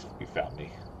 and he found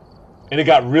me. And it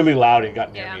got really loud and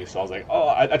got near me, so I was like, oh,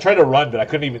 I tried to run, but I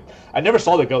couldn't even, I never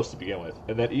saw the ghost to begin with.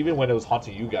 And then even when it was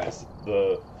haunting you guys,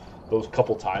 those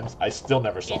couple times, I still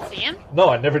never saw Did you it. see him? No,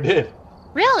 I never did.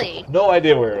 Really? No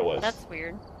idea where it was. That's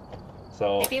weird.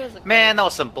 So, Maybe it was a Man, that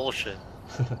was some bullshit.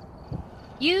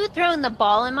 You throwing the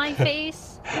ball in my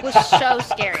face was so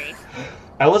scary.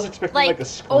 I was expecting like a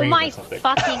scream oh my or something.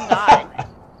 fucking god.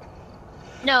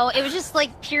 No, it was just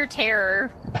like pure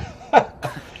terror.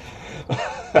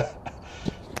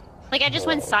 Like I just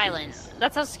went silent. Geez.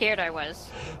 That's how scared I was.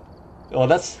 Well,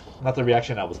 that's not the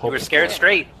reaction I was hoping You were scared for.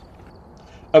 straight.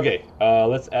 Okay,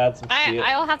 let's add some shit.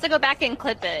 I'll have to go back and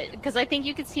clip it because I think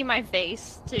you could see my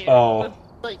face too. Oh. With,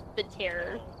 like the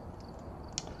terror.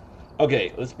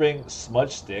 Okay, let's bring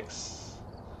smudge sticks,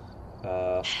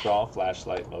 strong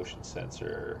flashlight, motion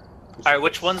sensor. All right,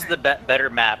 which one's the better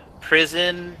map?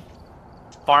 Prison,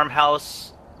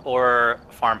 farmhouse, or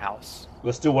farmhouse?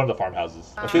 Let's do one of the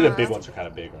farmhouses. I think the big ones are kind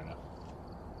of big right now.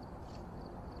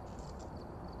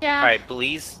 Yeah. All right,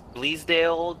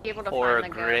 Bleasdale Be able to or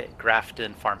find the girl.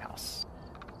 Grafton farmhouse?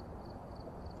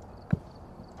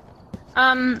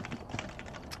 I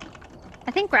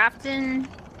think Grafton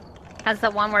has the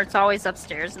one where it's always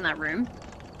upstairs in that room.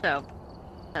 So,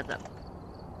 that's up.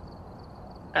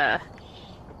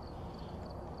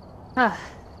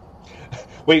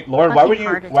 Wait, Lauren, why were Fucking you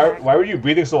heart why attack. were you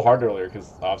breathing so hard earlier?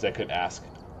 Because obviously I couldn't ask.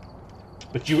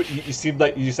 But you sound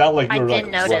like you I were like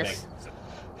didn't running. notice.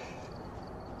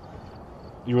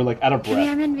 You were like out of Maybe breath.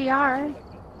 I'm in VR.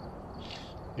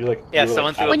 You're like Yeah, you were,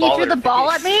 someone like, threw out a of When you ball threw at the her ball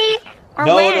face. at me? Or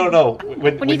No, when? no, no.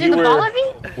 When you threw the ball at me?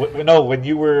 No, when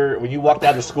you walked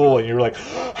out of school and you were like,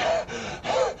 I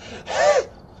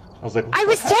was like, I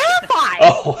was terrified!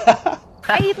 oh,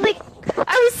 I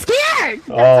was scared! That's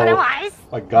what Oh. it was!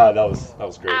 my God, that was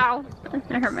great. Ow.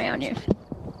 I hurt my own ear. I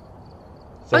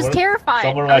Someone- was terrified.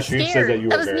 Someone on I my was stream scared. says that you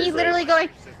That were was very me brave. literally going,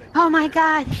 oh my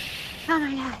god. Oh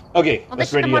my god. Okay, Well,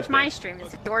 let's they should ready watch up. my then. stream.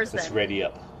 It's yours Let's then. ready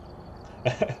up.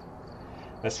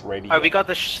 Let's ready All right, we up. got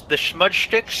the smudge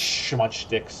sticks, Schmunch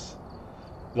sticks.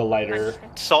 The lighter.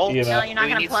 salt. EMF. No, you're not We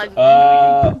gonna need plug.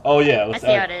 Oh yeah, let's I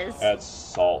see how add, it is. add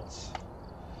salt.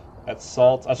 Add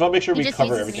salt. I just want to make sure He we just cover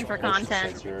uses everything. me for Motion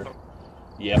content. sensor.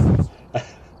 Yep. If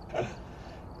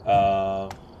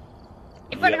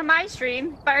you Yep. go to my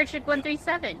stream,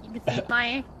 FireChick137, you can see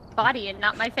my body and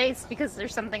not my face because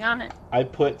there's something on it. I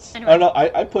put. Anyway. Oh no,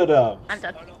 I put I'm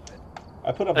done.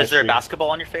 I put on my Is there a stream,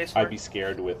 basketball on your face? I'd Mark? be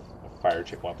scared with Fire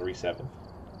Chick 137.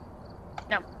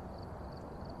 No.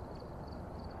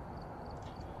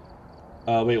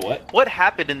 Wait, what? What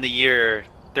happened in the year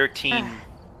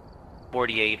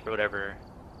 1348 or whatever?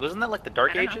 Wasn't that like the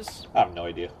Dark I don't know. Ages? I have no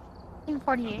idea.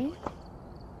 48?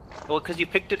 Well, because you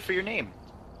picked it for your name.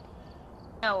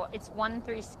 No, it's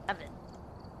 137.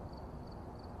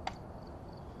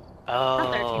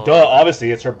 Oh. Duh,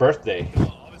 obviously it's her birthday.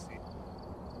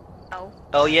 Oh.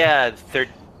 Oh yeah, Yeah,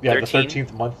 13? the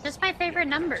 13th month. Just my favorite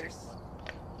numbers.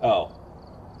 Oh.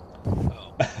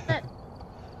 But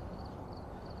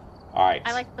Alright.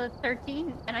 I like the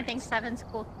 13, and I think 7's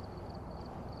cool.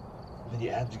 Then you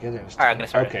add them together and it's Alright, I'm gonna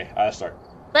start it. Okay, I'll start.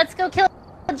 Let's go kill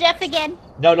Jeff again.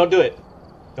 No, don't do it.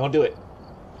 Don't do it.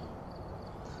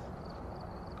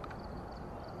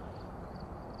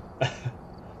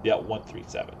 Yeah,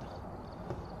 137.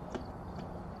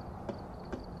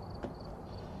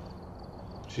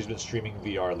 She's been streaming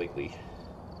VR lately.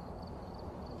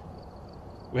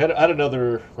 I had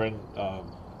another friend. I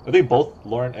think both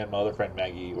Lauren and my other friend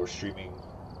Maggie were streaming.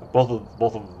 Both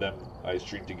of them I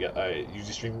stream together. I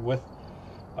usually stream with.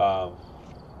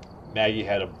 Maggie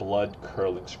had a blood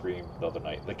curdling scream the other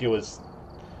night. Like it was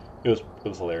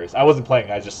hilarious. I wasn't playing.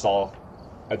 I just saw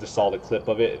the clip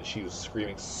of it, and she was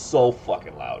screaming so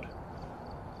fucking loud.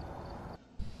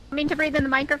 I mean to breathe in the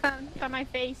microphone on my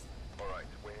face. Alright,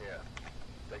 we're here.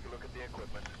 Take a look at the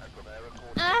equipment and prepare a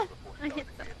course Ah, before I hit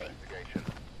starting the something. investigation.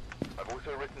 I've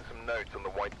also written some notes on the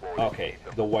whiteboard. Okay,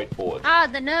 the whiteboard. Ah,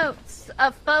 the notes.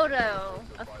 A photo,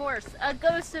 of course. A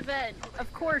ghost event,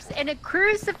 of course. And a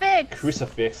crucifix.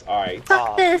 Crucifix. All right.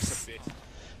 Fuck this.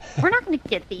 We're not gonna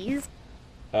get these.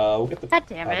 We'll get the. God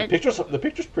damn The it.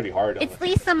 picture's pretty hard. on It's the-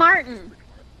 Lisa Martin.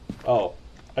 Oh,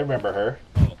 I remember her.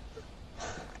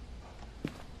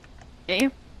 Do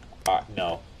you?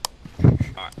 No.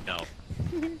 No.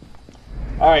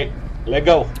 All right, let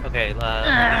go. Okay,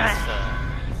 Ah.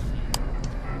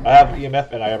 I have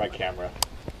EMF and I have my camera.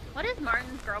 What is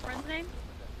Martin's girlfriend's name?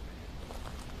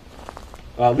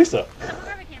 Lisa. Someone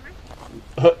have a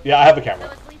camera? Yeah, I have a So camera.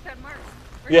 it's Lisa and Martin.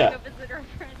 We're Yeah. gonna go visit her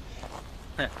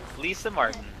friend. Lisa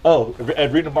Martin. Oh,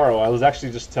 at Read Tomorrow, I was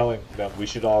actually just telling them we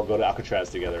should all go to Alcatraz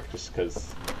together, just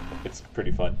because it's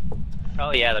pretty fun.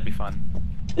 Oh yeah, that'd be fun.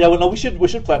 Yeah, well, no, we should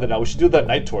plan that out. We should do the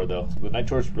night tour though. The night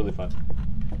tour is really fun.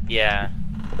 Yeah.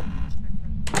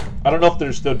 I don't know if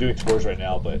they're still doing tours right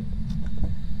now, but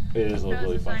it is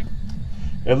really fun. Fine.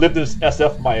 I lived in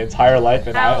SF my entire life,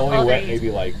 and I How only old are went you?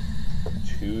 maybe like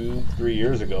 2-3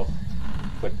 years ago,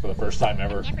 like for the first time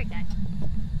ever. Can't forget.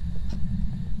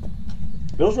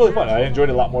 It was really fun. I enjoyed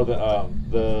it a lot more than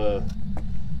the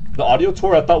audio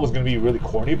tour. I thought was going to be really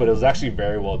corny, but it was actually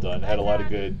very well done. It had a lot of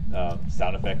good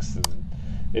sound effects, and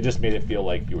it just made it feel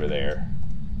like you were there.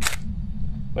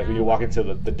 Like when you walk into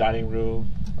the dining room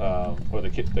or the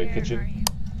kitchen.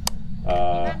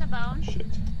 found the bone? Shit.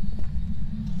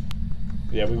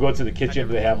 Yeah, we go into the kitchen.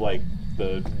 They have like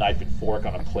the knife and fork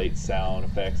on a plate, sound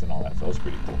effects, and all that. So it was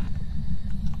pretty cool.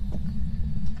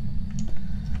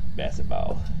 Massive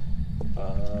bow.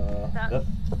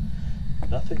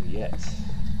 Nothing yet.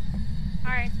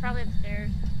 Alright, it's probably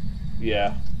upstairs.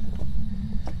 Yeah.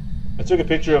 I took a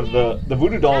picture of the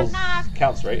voodoo dolls. Knock, knock.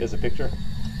 Counts, right, as a picture?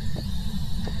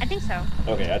 I think so.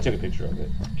 Okay, I took a picture of it.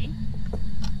 See?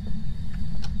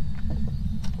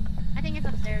 I think it's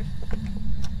upstairs.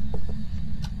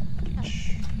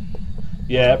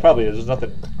 Yeah, it probably is. There's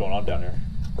nothing going on down here.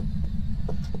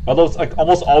 Although it's like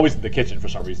almost always in the kitchen for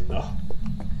some reason, though.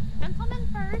 Gentlemen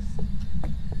first.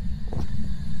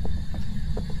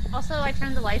 Also, I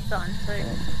turned the lights on, so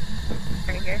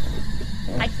right here.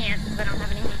 I can't because I don't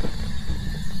have anything.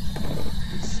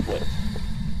 It's split.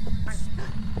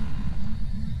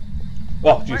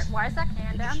 Oh, jeez. Why is that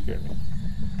can You down? scared me.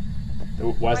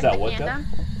 Why is that what down?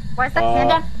 Why is that can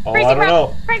down? Oh, Freeze I the don't breath!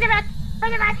 know. Freeze the breath!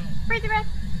 Freeze the breath! Freeze the breath!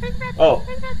 Freeze the breath! Oh,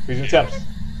 Freeze the breath! freezing temps.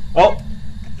 Oh,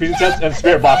 freezing temps and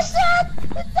spirit box.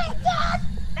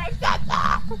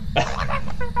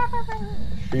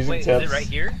 Freezing Wait, temps is it right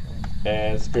here?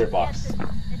 and spirit box. Yes,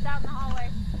 it's out in the hallway.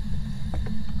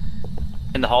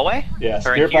 In the hallway? Yeah, Or in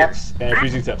spirit here? box and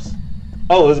freezing temps.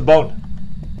 Oh, there's a bone.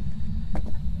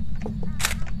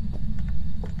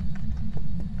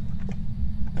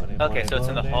 Okay, so it's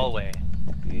in the hallway.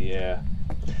 Yeah.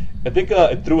 I think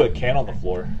it threw a can on the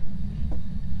floor.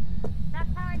 That's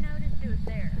how I noticed it was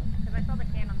there. Because I saw the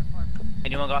can on the floor.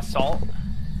 Anyone got salt?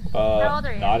 How old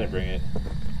are you? No, I didn't bring it.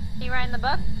 Can you write in the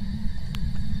book?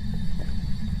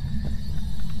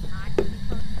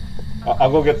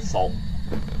 I'll go get the salt.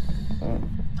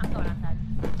 I'm going outside.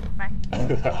 Bye.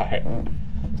 Alright.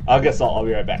 I'll get salt. I'll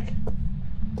be right back.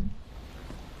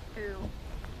 Ooh.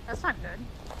 That's not good.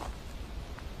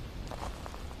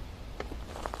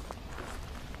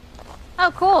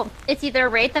 Oh, cool. It's either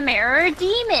Wraith the Mirror or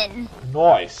Demon.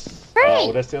 Nice. Great.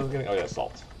 What did I say I was getting? Oh, yeah,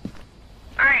 salt.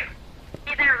 Alright.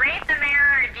 Either Wraith the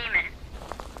Mirror or Demon.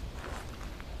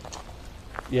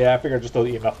 Yeah, I figured just throw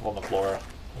the EMF on the floor.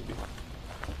 Maybe.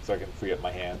 So I can free up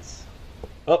my hands.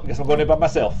 Oh, guess I'm going in by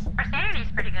myself. Our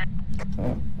sanity's pretty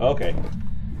good. Okay.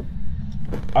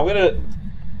 I'm gonna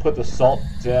put the salt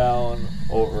down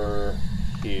over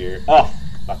here. Oh,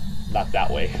 not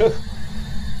that way.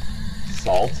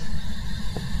 Salt.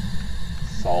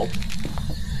 Salt.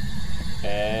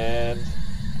 And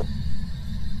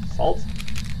salt.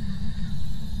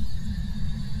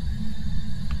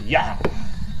 Yeah.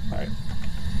 All right.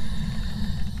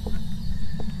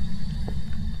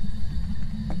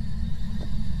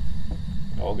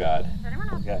 Oh God. Is anyone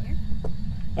else Yeah. in here?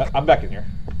 I'm back in here.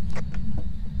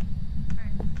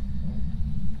 Alright.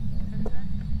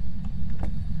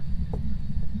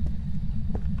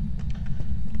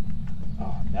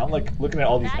 Oh, now I'm like looking at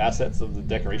all these assets of the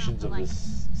decorations of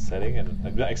this setting, and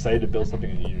I'm excited to build something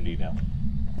in Unity now.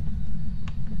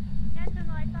 Can I turn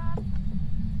the lights off?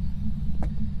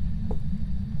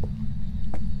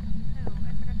 Oh,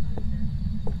 I forgot to close this.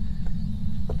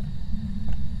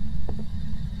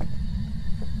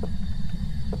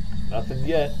 Nothing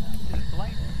yet. Is it the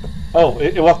light? Oh,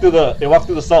 it walked through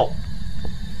the salt.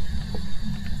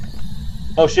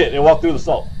 Oh shit! It walked through the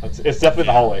salt. It's definitely in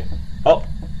the hallway. Oh,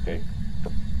 okay.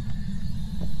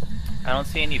 I don't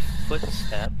see any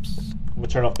footsteps. I'm gonna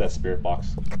turn off that spirit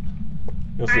box.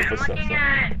 You'll see Alright, I'm footsteps. looking Though.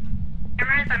 at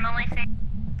cameras. I'm only seeing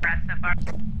breath so far.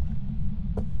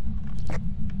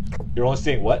 You're only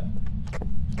seeing what?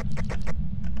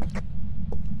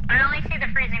 I only see the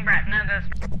freezing breath, no ghost.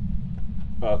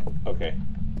 Oh, okay.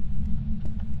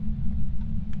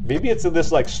 Maybe it's in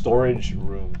this like storage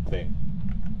room thing.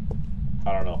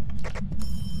 I don't know.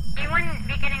 You wouldn't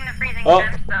be getting the freezing Oh,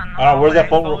 temps though in the I don't know. Where's that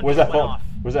hallway. phone? Phone Where's just that went phone? off.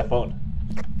 Where's that phone?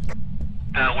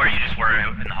 Where you just were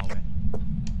in the hallway.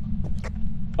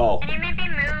 Oh, Can you maybe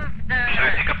move the Should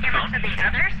I pick up the camera phone? to the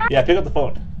other side? yeah. Pick up the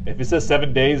phone. If it says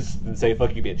 7 days, then say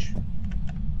 "fuck you, bitch."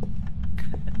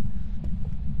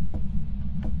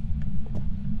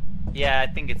 Yeah, I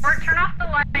think it's Or turn off the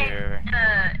light here.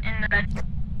 in the bed.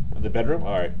 In the bedroom.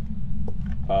 All right.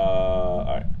 All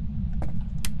right.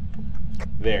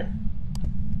 There.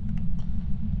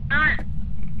 My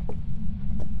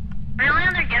only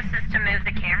other guess is to move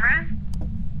the camera.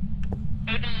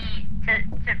 Maybe to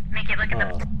to make it look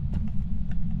at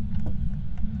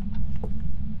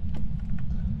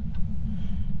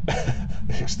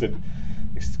the.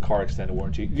 Car extended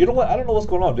warranty. You know what? I don't know what's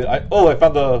going on. I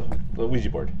found the Ouija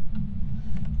board.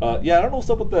 Yeah, I don't know what's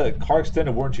up with the car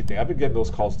extended warranty thing. I've been getting those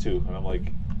calls too, and I'm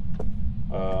like,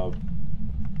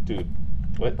 dude,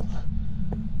 what the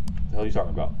hell are you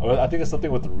talking about? I think it's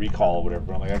something with the recall or whatever.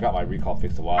 But I'm like, I got my recall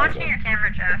fixed a while ago. Watching your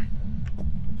camera, Jeff.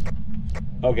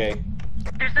 Okay.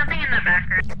 There's something in the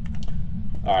background.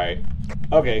 All right.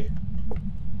 Okay.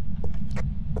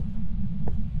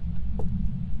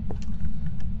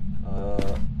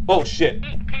 Oh shit!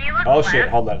 Can you look Oh left shit!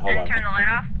 Hold on. and turn the light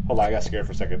off? Hold on, I got scared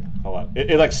for a second. Hold on.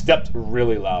 It like stepped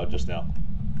really loud just now.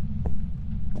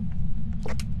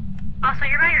 Also,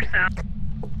 you're by yourself.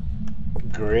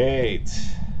 Great.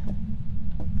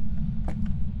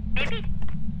 Maybe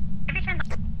turn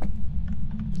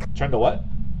Turn the what?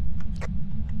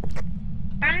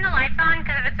 the lights on,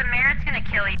 because if it's a mirror, it's gonna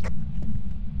kill you.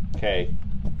 Okay.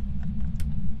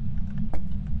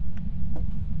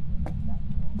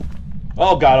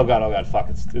 Oh god, oh god, oh god, fuck,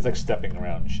 it's like stepping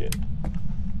around and shit.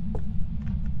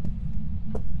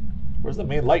 Where's the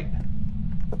main light?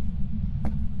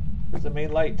 Where's the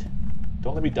main light?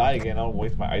 Don't let me die again, I don't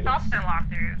waste my items. Also walk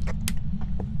through.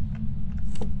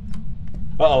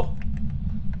 Uh-oh.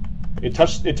 It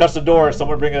touched the door,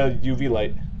 someone bring a UV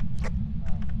light.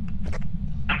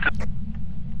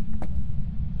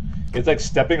 It's like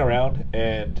stepping around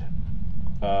and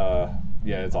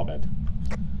yeah, it's all bad.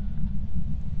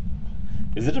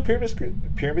 Is it a pyramid scheme?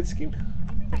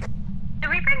 Did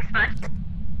we bring sponge?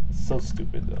 It's so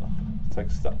stupid though. It's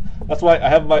like stuff. That's why I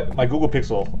have my Google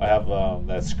Pixel. I have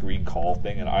that screen call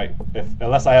thing, and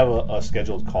unless I have a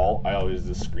scheduled call, I always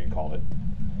just screen call it.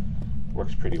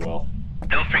 Works pretty well.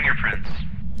 No fingerprints.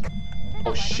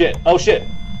 Oh shit! Oh shit!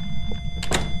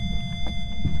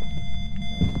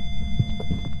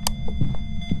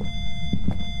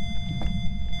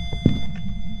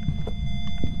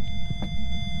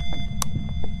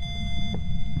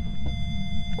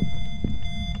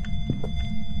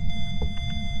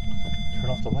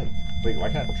 Wait, why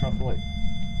can't I turn off the light?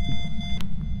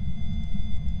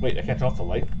 Wait, I can't turn off the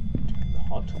light? The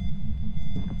haunt?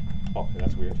 Oh, okay,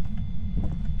 that's weird.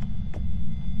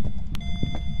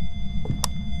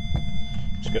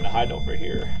 Just gonna hide over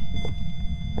here.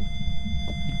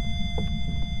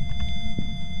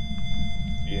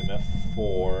 EMF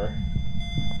 4.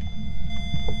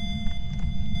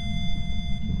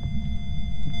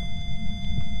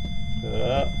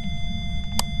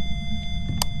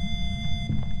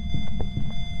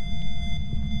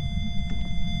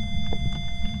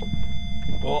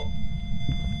 Oh.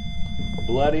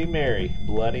 Bloody Mary.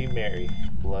 Bloody Mary.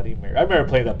 Bloody Mary. I remember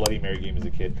playing that Bloody Mary game as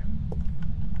a kid.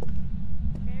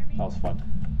 That was fun.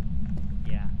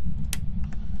 Yeah.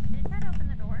 Did it try to open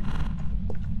the door?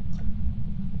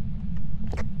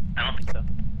 I don't think so.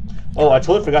 Oh, I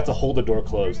totally forgot to hold the door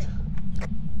closed.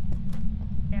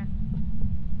 Yeah.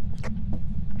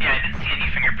 Yeah, I didn't see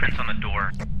any fingerprints on the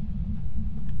door.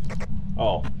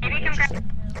 Oh, Maybe you can interesting.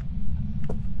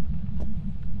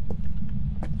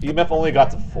 EMF only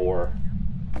got to 4.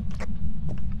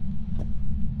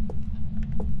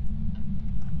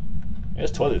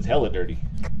 This toilet is hella dirty.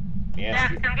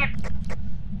 Nasty. Come get.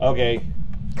 Okay.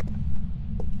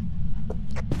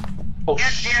 Oh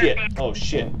Yes, shit. yes. Oh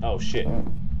shit. Oh shit.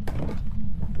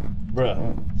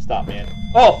 Bruh. Stop, man.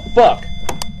 Oh fuck.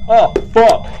 Oh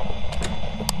fuck.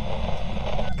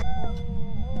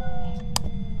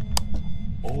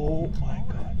 Oh my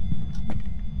god.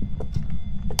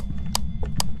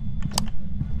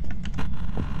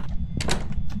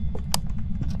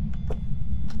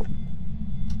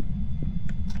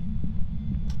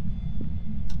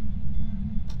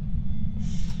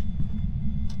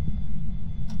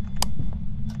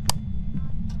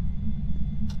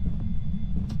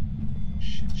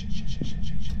 Shit, shit, shit, shit, shit,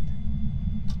 shit, shit.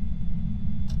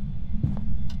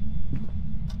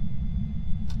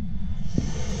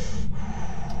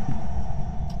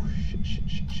 Shit, shit,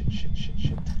 shit, shit, shit, shit,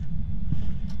 shit.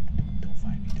 Don't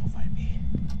find me, don't find me.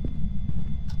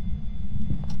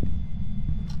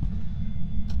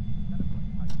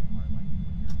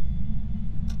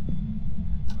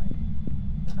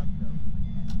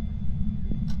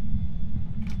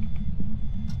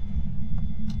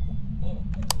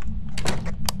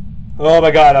 Oh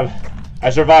my god, I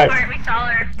survived. Alright, we saw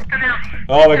her. Come out.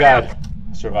 Oh my Come god, out.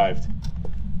 I survived.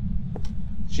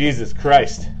 Jesus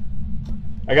Christ.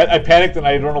 I panicked and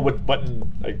I don't know what button,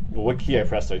 like what key I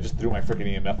pressed, so I just threw my freaking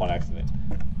EMF on accident.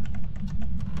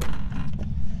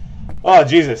 Oh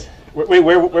Jesus. Wait,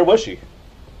 where was she? He's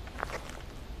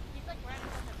like running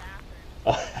from the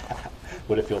bathroom.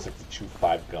 what it feels like to chew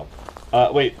 5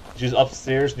 gum. Wait, she's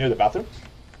upstairs near the bathroom?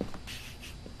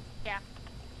 Yeah.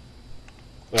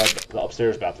 The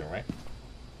upstairs bathroom, right?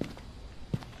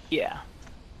 Yeah.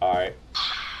 Alright.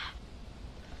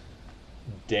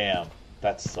 Damn,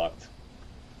 that sucked.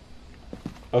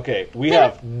 Okay, we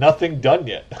have nothing done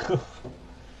yet.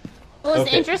 What was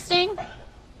Okay. interesting?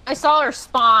 I saw her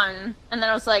spawn, and then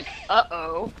I was like,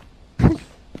 "Uh-oh."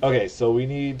 Okay, so we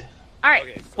need... All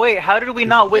right. Wait, how did we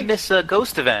not witness a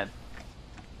ghost event?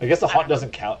 I guess the haunt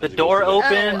doesn't count. The as a door ghost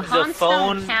event. opened, the haunts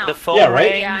phone, don't count. the phone Yeah,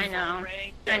 right? rang. Yeah, I know.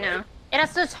 I know. It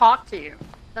has to talk to you.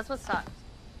 That's what sucks.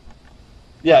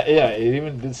 Yeah, it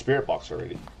even did spirit box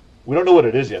already. We don't know what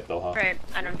it is yet, though, huh? Right.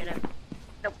 I don't get it.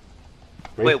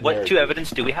 Wait, what Wraith two Mare. evidence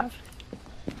do we have?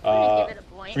 Give it a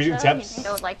point, freezing though. temps. You think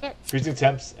I would like it? Freezing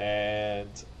temps and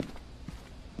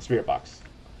spirit box.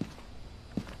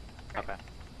 Okay.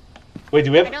 Wait,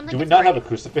 do we I don't have? think Do we it's not have a right.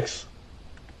 crucifix?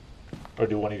 Or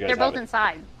do one of you guys They're have both it?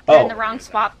 inside. They're Oh. in the wrong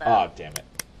spot, though. Oh, damn it!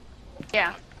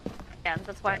 Yeah. Yeah,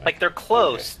 that's why. Like they're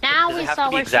close. Now Does we it have saw to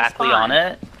be where she exactly on spawned.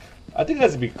 it? I think it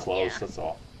has to be close. Yeah. That's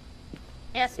all.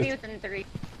 It has to be within 3.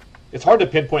 It's hard to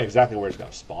pinpoint exactly where it's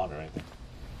gonna spawn or anything.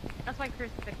 That's why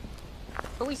crucifix.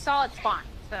 But we saw it spawn,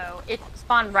 so it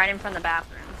spawned right in front of the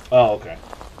bathroom. Oh, okay.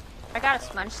 I got a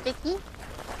smudge sticky.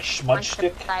 Smudge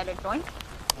stick. Decided to join.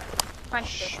 Smudge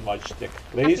stick. Smudge stick.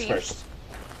 Ladies After you. first.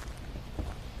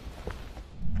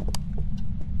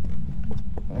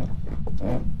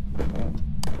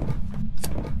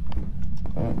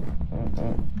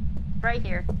 Right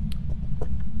here.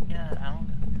 Yeah, I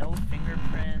don't. No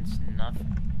fingerprints,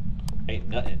 nothing. Ain't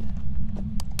nothing.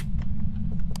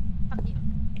 Fuck you.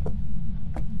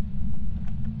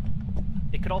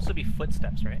 It could also be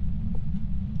footsteps, right?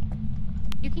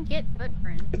 You can get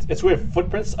footprints. It's weird.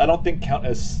 Footprints I don't think count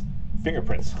as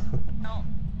fingerprints, No.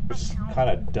 which is kind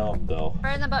of dumb though.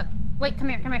 Right in the book. Wait, come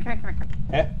here, come here, come here, come here.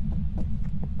 Eh?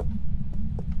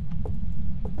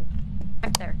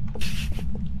 Back there.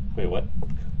 Wait, what?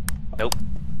 Nope.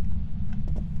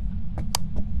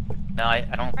 No, I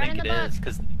don't Right in think it the book. is,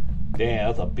 because Damn,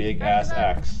 that's a big Right in ass the book.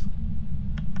 axe.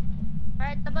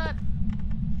 Right in the book.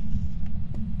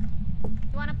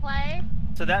 You wanna play?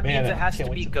 so that Man, means I it has can't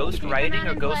to wait be to ghost play. writing Come or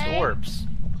out and ghost play. orbs.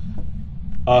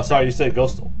 Sorry, you said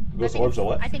ghost I think orbs or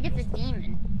what? I think it's a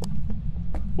demon.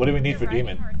 What do we need Is for it writing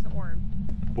demon? or it's an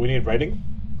orb? We need writing?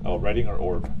 Oh, writing or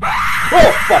orb?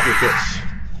 Oh, fucking bitch!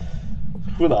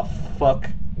 Who the fuck?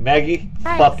 Maggie?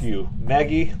 Nice. Fuck you.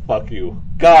 Maggie? Fuck you.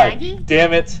 God Maggie?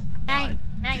 damn it!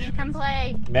 Maggie, come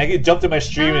play. Maggie jumped in my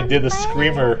stream and did the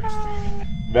screamer.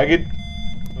 Maggie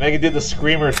did the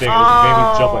screamer thing and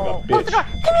made me jump like a Close the door.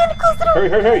 bitch. Come here, close the door. Hurry,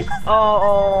 hurry, hurry!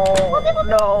 Oh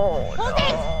no! Hold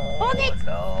it. Hold it.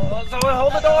 No! Someone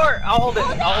hold the door! I'll hold it.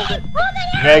 I'll hold it. Hold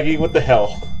it. Maggie, what the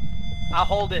hell? I'll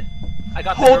hold it. I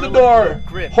got Hold the Gorilla door!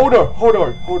 grip. Hold door! Hold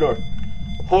door! Hold door!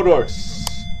 Hold door!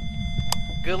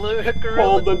 Gorilla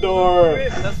Hold the door!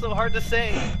 grip. That's so hard to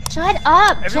say. Shut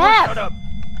up, Everyone, Jeff. shut up.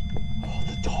 Hold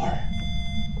the door!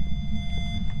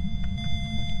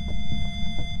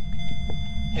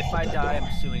 If Hold I the die, door.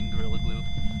 I'm suing Gorilla Glue.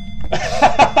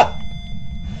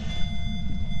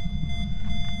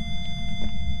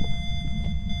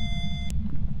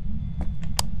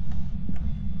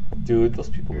 Dude, those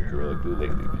people with Gorilla Glue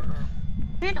lately, man.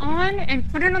 Put it on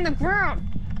and put it on the ground.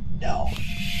 No.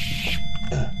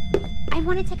 I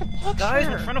want to take a picture. Guys,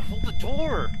 we're trying to hold the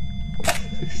door.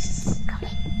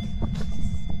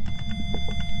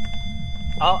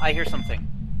 Oh, I hear something.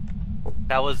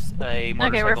 That was a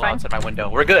motorcycle we're fine. outside my window.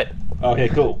 We're good. Okay,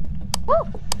 cool. Woo.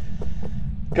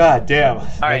 God damn.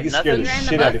 right, Maggie scared the nothing.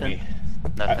 shit out of Nothing. me.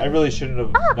 Nothing. I really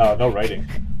shouldn't have. No writing.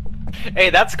 Hey,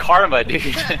 that's karma, dude.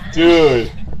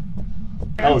 Dude.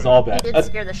 That was all You bad. did That's-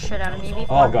 scare the shit out of me before.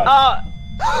 Oh god.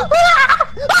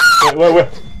 Wait.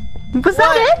 Was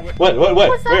that it? What?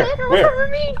 Was that Where? it? Or was Where? that for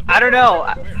me? I don't know.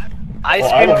 I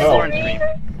Well, I screamed don't know. before and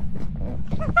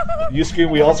screamed. You scream,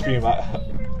 we all scream.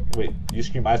 Wait, you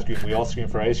scream, I scream. We all scream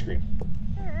for ice cream.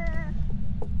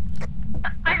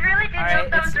 I really did Alright,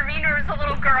 think that was it's- Ramina was a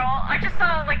little girl. I just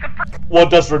saw like a. Well,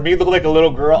 does Remy look like a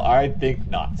little girl? I think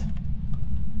not.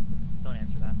 Don't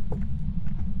answer that.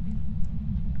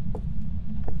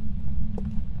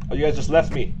 Oh, you guys just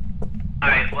left me.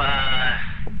 Alright, well,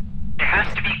 there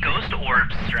has to be ghost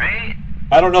orbs, right?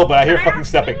 I don't know, but I hear fucking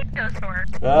stepping. Ghost orb.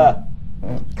 Ah.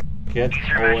 Get These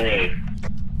are away.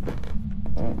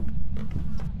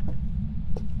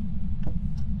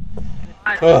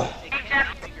 Ugh.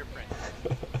 Fingerprint.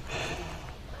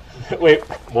 Wait,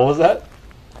 what was that?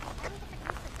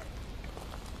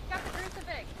 Got the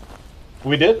crucifix.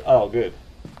 We did? Oh, good.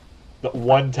 The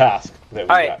one task that we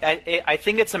Alright, got. I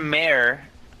think it's a mare.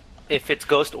 if it's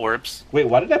ghost orbs. Wait,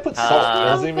 why did I put salt? It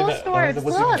wasn't even Ghost that orbs,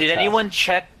 wasn't even look. Did that anyone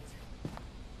check?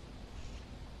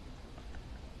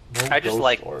 fast. No I just ghost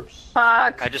like- orbs.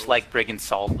 Fuck. I just like bringing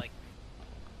salt.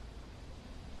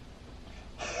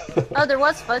 Oh, there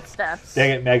was footsteps. Dang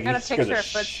it, Maggie, Got a you scared picture the of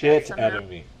footsteps shit somehow. out of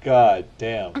me. God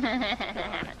damn.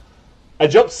 I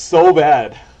jumped so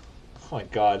bad. Oh my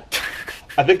god.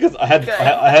 I think 'cause I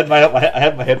had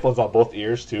my headphones on both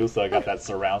ears too, so I got that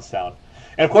surround sound.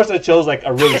 And of course, I chose like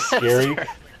a really scary.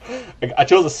 I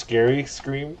chose a scary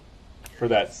scream for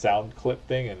that sound clip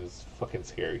thing, and it's fucking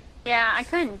scary. Yeah, I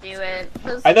couldn't do it.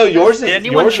 I know yours is Did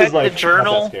anyone yours check is like the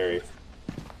journal? not that scary.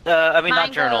 I mean, Mine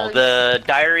not journal. goes- The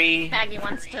diary, Maggie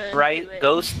wants to right? do it.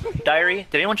 Ghost diary.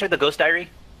 Did anyone check the ghost diary?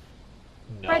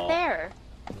 No. Right there.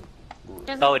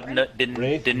 Doesn't Oh, it work.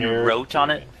 Wraith, didn't Mare, wrote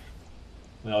on it. Demon.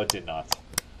 No, it did not.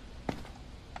 You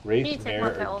Wraith, need to take Mare, more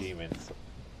or pills. demons?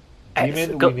 It's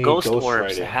Demon, go- we need ghost ghost orbs.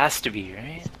 riding. It has to be,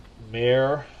 right?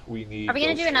 Mare, we need. Are we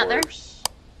gonna ghost do another? orbs.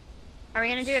 Are we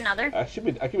gonna do another? I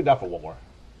could be down for one more.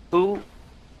 Who?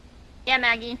 Yeah,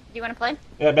 Maggie. Do you want to play?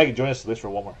 Yeah, Maggie, join us at least for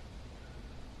one more.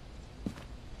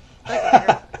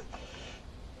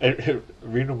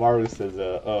 Reno Maru says,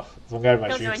 some guy in my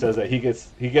He'll stream join. says that he gets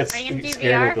Are you gonna do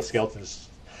scared VR? with the skeletons.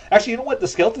 Actually, you know what? The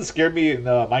skeletons scare me in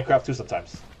Minecraft too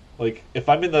sometimes. Like if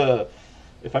I'm in the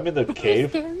cave,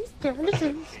 Scary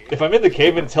skeletons. if I'm in the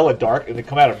cave until it's dark and they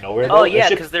come out of nowhere. Oh, though, yeah, that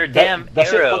shit- 'cause they're that- damn That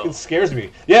shit arrow. fucking scares me.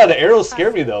 Yeah, the arrows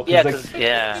scare me though. Yeah, like, 'cause-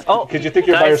 yeah. Oh, 'cause you think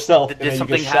you're by guys, yourself Did, and then you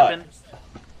something get shot. happen?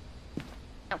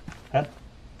 Huh?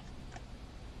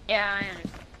 Yeah, I understand.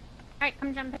 Alright,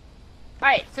 come jump in.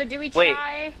 Alright, so do we Wait.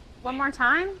 try one more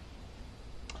time?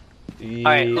 All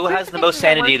right, who has the most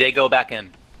sanity? They go back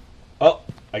in. Oh,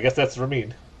 I guess that's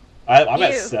Ramin. I'm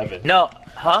at You. 7. No,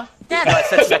 huh? Jeff, No, I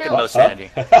said take second pills. most sanity.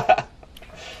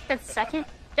 That's second?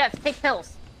 Jeff, take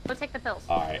pills. Go take the pills.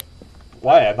 Alright.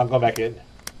 Why? I'm not going back in.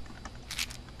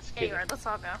 Just There you kidding. are, let's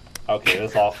all go. Okay,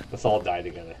 let's all die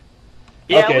together.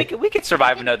 Yeah, Okay. we could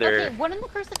survive another. Okay, one of the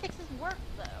crucifixes worked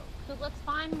though. So let's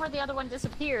find where the other one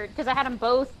disappeared, because I had them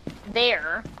both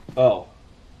there. Oh.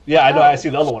 Yeah, I know. Oh. I see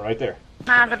the other one right there.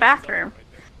 The bathroom.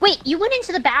 Wait, you went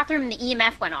into the bathroom and the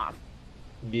EMF went off.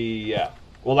 Yeah.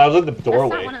 Well, I was in the That's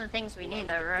doorway. not one of the things we need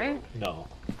though, right? No.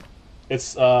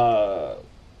 It's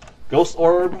Ghost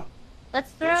Orb.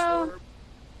 Let's throw...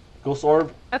 Ghost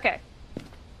Orb. Okay.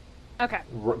 Okay.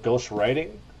 Ghost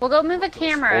Writing. We'll go move a Or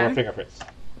camera. fingerprints.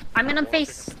 I'm gonna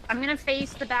face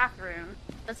the bathroom.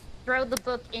 Let's throw the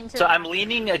book into So the I'm bathroom,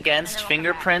 leaning and then against we'll come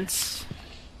fingerprints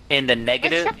in the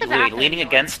negative. check the Wait, bathroom leaning door.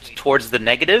 against towards the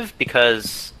negative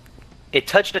because it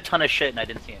touched a ton of shit and I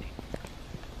didn't see any. back.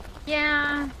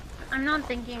 Yeah, I'm not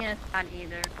thinking it's that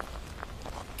either.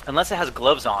 Unless it has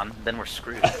gloves on, then we're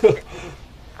screwed.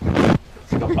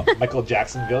 Michael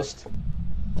Jackson Ghost.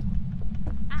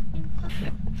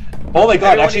 Oh my god,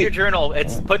 Everyone in actually. your journal,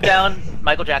 it's put down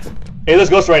Michael Jackson. Hey, there's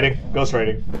Ghost Writing. Ghost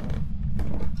Writing.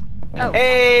 Oh,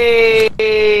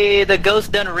 Hey, the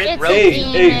ghost done Rick It's a wrote. Hey,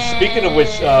 demon. speaking of which,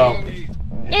 have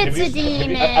It's you- a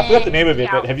demon. I forgot the name of it,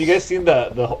 but Ouch. have you guys seen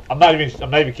the? I'm not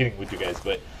even kidding with you guys,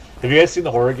 but have you guys seen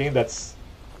the horror game that's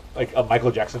like a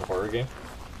Michael Jackson horror game?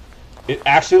 It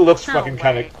actually looks No fucking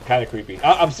kind way. of creepy.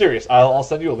 I'm serious. I'll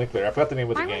send you a link later. I forgot the name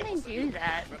of the Why game, would they do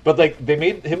that? but like they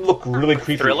made him look really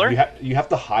creepy. Thriller? You have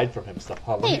to hide from him stuff.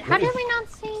 Hold on, let Wait, me- how let me- did we not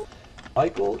see?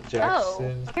 Michael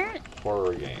Jackson Oh, apparently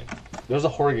horror game. There's a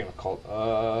horror game called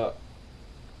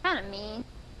kind of me.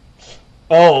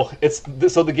 Oh,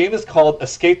 so the game is called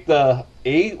Escape the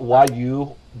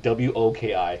AYUWOKI.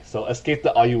 So Escape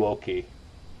the IUOK.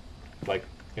 Like,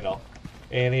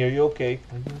 Annie, are you okay?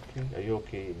 Are you okay? Are you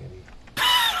okay, Annie?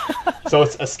 So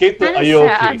it's Escape the Kinda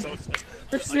IUOK. sad.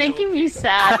 It's making me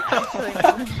sad. Actually.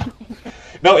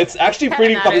 No, it's actually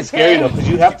pretty Kinda fucking not scary okay. though, because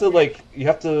you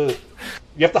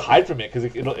have to hide from it because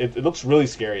it looks really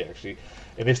scary actually,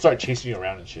 and they start chasing you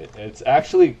around and shit. And it's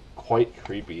actually quite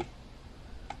creepy.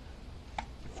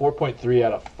 4.3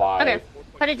 out of 5. Okay,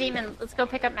 put a demon. Let's go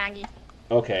pick up Maggie.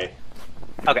 Okay.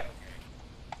 Okay.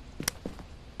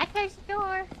 I closed the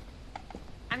door.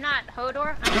 I'm not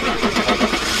Hodor.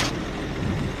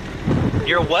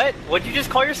 You're what? What'd you just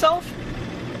call yourself?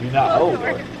 You not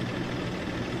Hodor.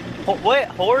 What?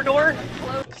 Horror?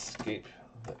 Escape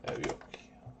the IUOK.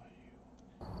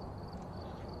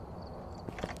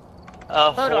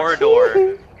 Horror.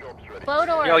 Hodor. Yo,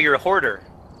 Hodor. you're a hoarder.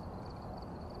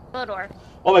 Hodor.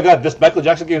 Oh my god, this Michael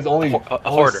Jackson game is only, A only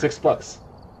hoarder. $6.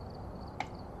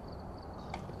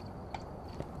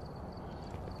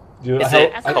 Dude, Is I,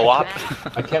 it That's co-op?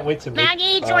 I can't wait to make.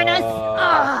 Maggie, join us.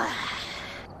 Ugh.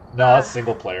 No, that's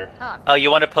single player. Oh, Oh, you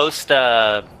want to post?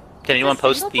 Can anyone Is it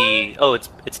post single the? Oh,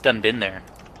 it's done been there.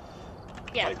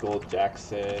 Yeah. Michael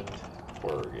Jackson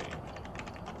horror game.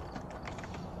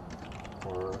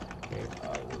 Horror game.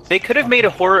 They could have made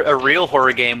a real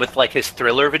horror game with like his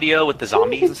Thriller video with the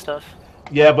zombies and stuff.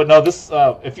 Yeah, but no, this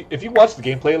if you watch the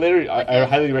gameplay later, I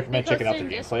highly recommend Because checking out the in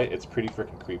this gameplay. It's pretty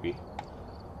freaking creepy.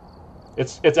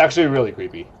 It's actually really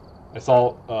creepy. I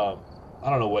saw I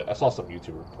don't know what I saw some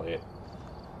YouTuber play it.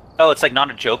 Oh, it's like not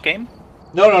a joke game?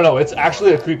 No, it's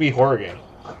actually a creepy horror game.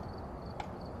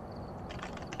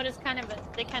 But it's kind of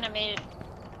they kind of made it.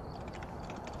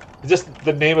 It's just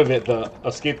the name of it, the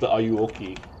Escape the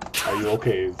Ayuoki. Are you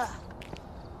okay?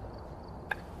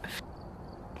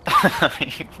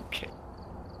 Okay.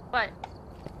 What?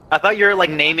 I thought you were like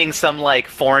naming some like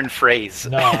foreign phrase.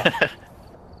 No.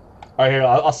 Alright, here,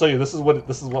 I'll show you. This is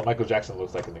what Michael Jackson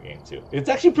looks like in the game too. It's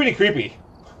actually pretty creepy.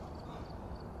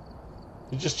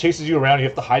 He just chases you around. You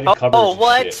have to hide in cupboards. Oh, and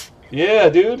what? shit. Yeah,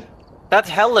 dude. That's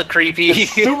hella creepy.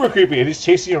 It's super creepy, and he's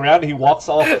chasing you around. And he walks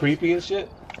all creepy and shit.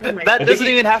 That doesn't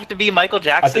even have to be Michael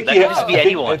Jackson. That he could just be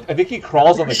anyone. I think he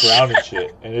crawls on the ground and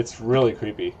shit, and it's really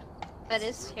creepy. That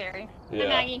is scary. Yeah. Hey,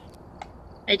 Maggie,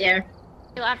 I dare.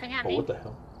 you laughing at Oh, me? what the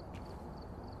hell?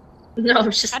 No,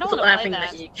 I'm just I don't wanna laughing play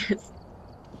at you guys.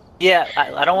 Yeah,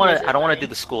 I don't want to. I don't want to do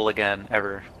the school again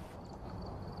ever.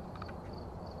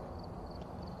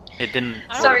 It didn't.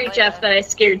 I don't Sorry, like Jeff, that. that I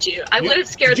scared you. I You- would have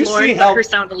scared did you see Lauren, how- but her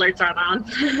sound alerts aren't on.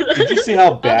 Did you see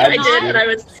how bad? I no, did, and I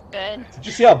was. Good. Did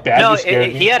you see how bad No, you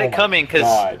scared me? he had Oh it my coming because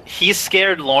God. he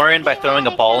scared Lauren by throwing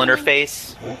a ball in her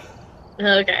face.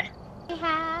 Okay. We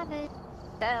have it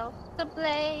self to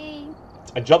blame.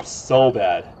 I jumped so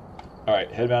bad. All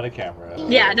right, head mounted camera.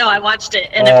 Yeah, no, I watched it,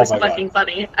 and Oh it was my God. fucking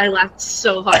funny. I laughed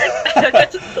so hard.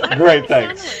 Great,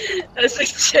 thanks. I was like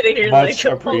sitting here Much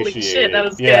like, holy appreciated. shit, that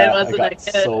was Yeah, good, wasn't I it? got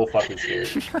so fucking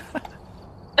scared.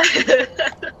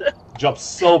 Jumped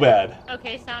so bad.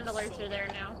 Okay, sound alerts are there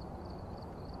now.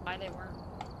 Why they weren't?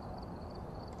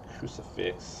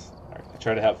 Crucifix. All right, I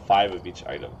try to have 5 of each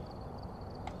item.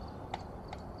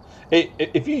 Hey,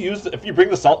 if you bring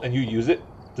the salt and you use it,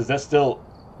 does that still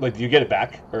like do you get it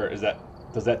back, or does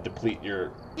that deplete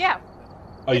your? Yeah.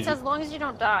 Oh, It's as long as you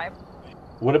don't die.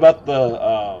 What about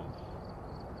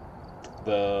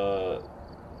the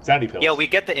sanity pills? Yeah, we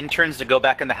get the interns to go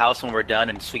back in the house when we're done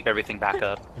and sweep everything back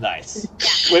up. Nice.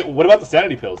 Yeah. Wait, what about the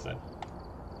sanity pills then?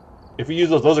 If we use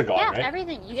those are gone, Yeah, right?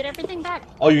 everything. You get everything back.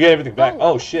 Oh, you get everything back. No.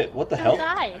 Oh shit! What the You don't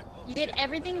hell? die. You get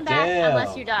everything back Damn.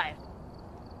 unless you die.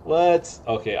 What?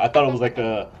 Okay, I thought it was like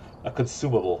a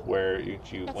consumable where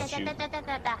once you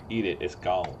eat it, it's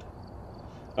gone.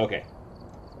 Okay.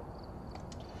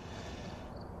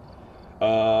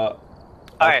 All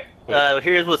right. wait.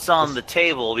 Here's what's on the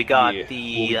table. We got Yeah, what the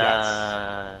we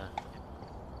got?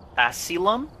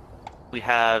 Asylum. We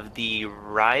have the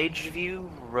Ridgeview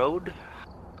Road,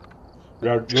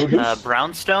 Roadhouse?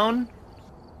 Brownstone,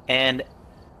 and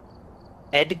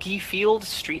Edgefield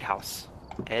Street House.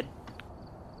 Ed.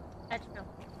 That's true.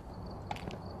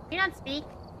 You don't speak.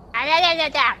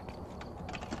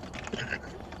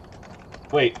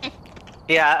 Wait,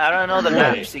 Yeah, I don't know the Wait.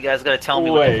 maps. You guys gotta tell me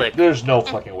what to wait. click. There's no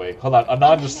fucking way. Hold on.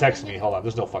 Anon just texted me. Hold on.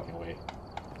 There's no fucking way.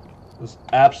 There's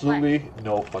absolutely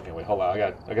no fucking way. Hold on.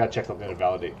 I gotta check something to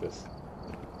validate this.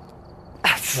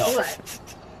 No.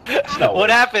 No What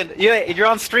way. happened? You're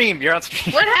on stream. You're on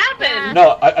stream. What happened?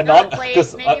 No, Anon. Wait,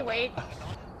 Cause, maybe wait.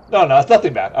 no, it's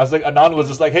nothing bad. I was like, Anon was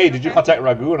just like, hey, did you contact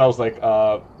Ragu? And I was like,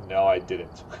 no, I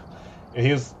didn't. And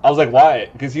I was like, why?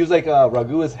 Because he was like,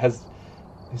 Ragu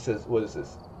he says, what is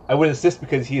this? I would insist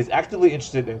because he is actively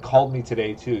interested and called me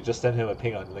today too. Just send him a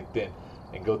ping on LinkedIn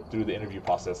and go through the interview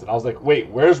process. And I was like, wait,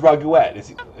 where's Ragu at?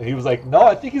 And he was like, no,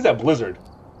 I think he's at Blizzard.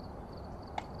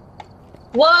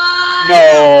 What?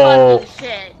 No, Fucking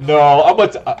shit. no, I'm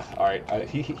about to. All right,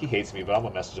 he hates me, but I'm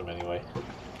gonna message him anyway.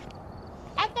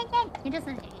 He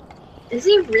doesn't hate. Is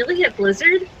he really at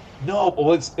Blizzard? No,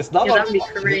 well, it's not Yeah, on. that'd be It's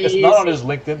not on crazy. his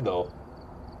LinkedIn though.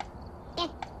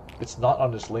 It's not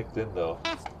on his LinkedIn though.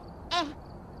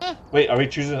 Wait, are we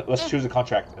choosing? Let's choose a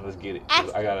contract and let's get it.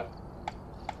 'Cause I gotta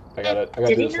Did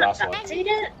do he this not last one. update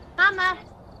it? Mama.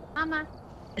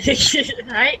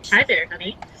 Hi there,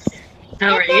 honey.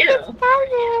 How are you?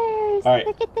 All right,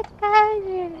 Look at the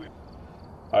colors.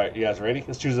 all right, you guys ready?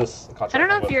 Let's choose this contract. I don't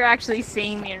know if What- you're actually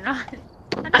seeing me or not.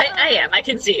 I am. I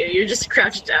can see you. You're just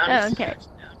crouched down. Oh, okay.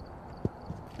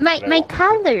 My Did I walk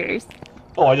colors.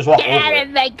 Oh, I just walked Get over out it.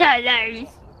 of my colors.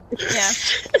 Yeah.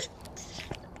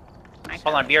 My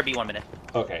Hold on, BRB 1 minute.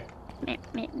 Okay. Me.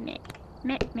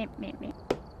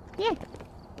 Yeah.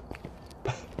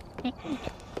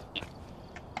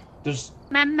 There's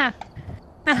Mama.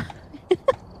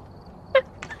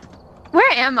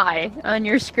 Where am I on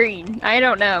your screen? I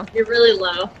don't know. You're really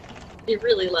low. You're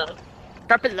really low.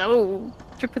 Drop it low.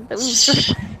 Drop it low.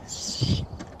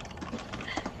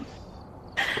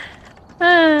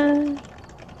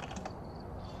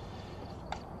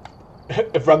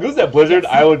 If Rangoon's at Blizzard,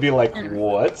 I would be like,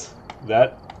 what?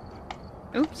 That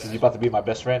Oops. is about to be my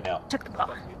best friend now. Took the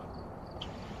ball.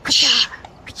 Ka-cha!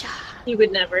 Ka-cha! You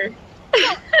would never.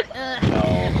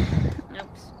 No.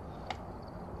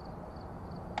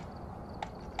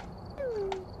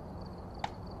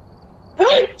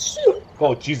 Oops.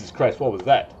 Oh, Jesus Christ, what was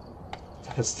that?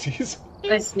 Sneeze?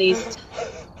 I sneezed.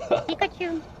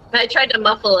 Pikachu. I tried to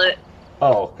muffle it.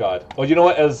 Oh God. Well, you know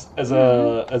what? As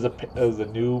a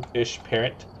new-ish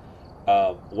parent,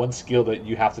 one skill that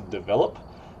you have to develop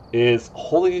is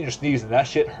holding in your sneeze, and that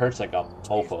shit hurts like a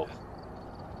mofo.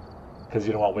 Because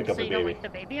you don't want to wake up So the you don't baby. wake the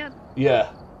baby up?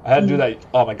 Yeah, I had to do that.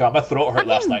 Oh my God, my throat hurt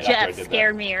last night after I Jeff did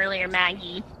scared that. me earlier,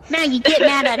 Maggie. Maggie, get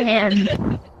mad at him.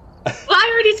 Well,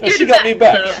 I already And scared she him got me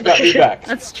back. so- She got me back.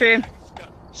 That's true.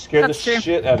 Scared That's the true.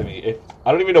 shit out of me.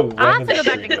 I don't even know when. I'll have in to go the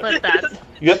back and stream. clip that.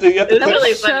 You have to It's clip. really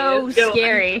That's funny. so Go on.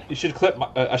 scary. You should clip my.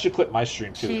 I should clip my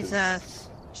stream too. 'Cause Jesus.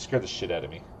 it scared the shit out of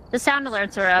me. The sound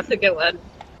alerts are up. That's a good one.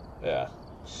 Yeah.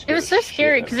 It was so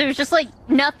scary because it was just like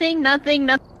nothing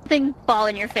fall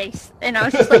in your face, and I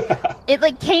was just like, it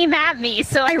like came at me,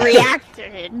 so I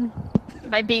reacted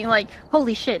by being like,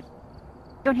 "Holy shit,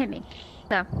 don't hit me!"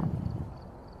 So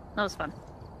that was fun.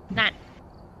 Not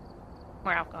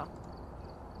more alcohol.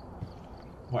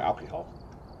 More alcohol.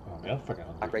 Oh man, I'm fucking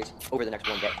hungry. Race over the next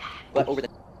one day. But over the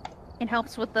It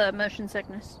helps with the motion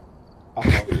sickness.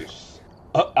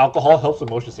 Alcohol, alcohol helps with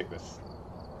motion sickness.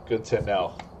 Good to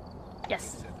know.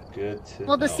 Yes. Good to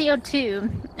Well, the know. CO2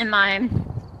 in my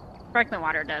sparkling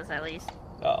water does at least.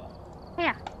 Oh.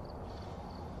 Yeah.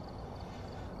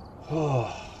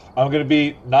 I'm gonna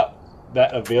be not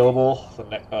that available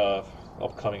the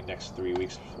upcoming next 3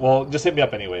 weeks. Well, just hit me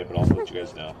up anyway, but I'll let you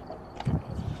guys know.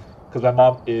 Because my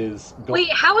mom is going.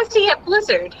 Wait, how is he at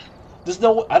Blizzard? There's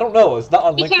no. I don't know. It's not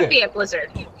on He LinkedIn. can't be at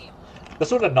Blizzard.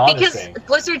 That's what Anon is Because saying.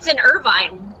 Blizzard's in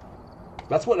Irvine.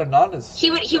 That's what Anon is. He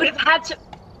would have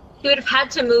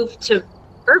had to move to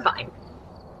Irvine.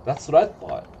 That's what I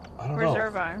thought. I don't Where's know.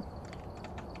 Irvine?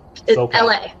 It's So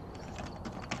LA.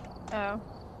 Oh.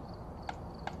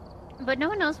 But no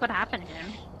one knows what happened to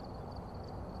him.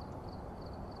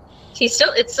 It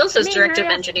still says Me, director of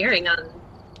Maria. engineering on.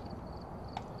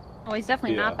 Well, he's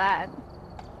definitely Yeah. not bad.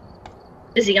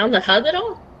 Is he on the hub at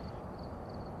all?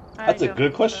 That's a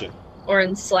good question. Or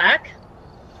in Slack?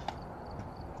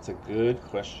 That's a good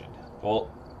question. Well,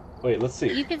 wait. Let's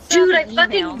see. You could send Dude, I an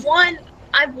fucking email. won.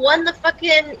 I've won the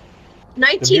fucking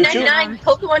 1999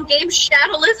 Pokemon game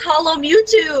Shadowless Hollow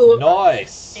Mewtwo.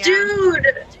 Nice. Yeah. Dude,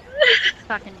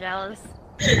 Fucking jealous.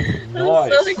 I'm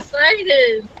Nice. so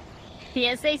excited.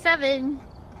 PSA 7.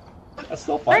 That's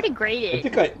still fun. Already I graded.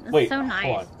 think I That's wait. so nice.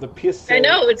 Hold on. The PS. I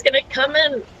know it's gonna come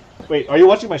in. Wait, are you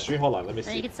watching my stream? Hold on. Let me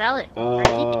Then you see. could sell it.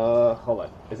 Hold on.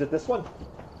 Is it this one?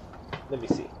 Let me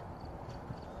see.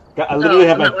 I literally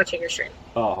have I'm not my. watching your stream.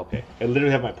 Oh, okay. I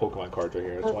literally have my Pokemon cards right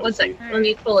here. I just One want to see. sec. Let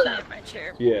me pull it up. My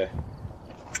chair. Yeah.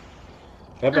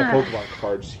 I have my Ah. Pokemon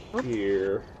cards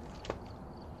here.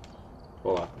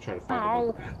 Hold on, I'm trying to find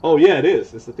Oh. them. Oh yeah, it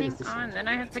is. It's the thing. Hang It's this on, one. then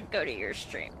I have to go to your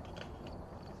stream.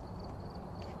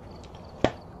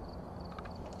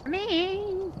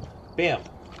 Me. Bam.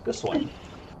 This one.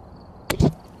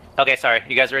 Okay, sorry.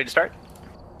 You guys ready to start?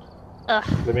 Ugh.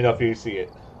 Let me know if you see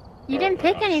it. You Or didn't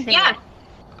pick not. anything. Yeah.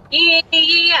 Yeah.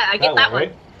 I get that one.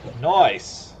 right?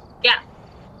 Nice. Yeah.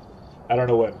 I don't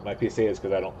know what my PSA is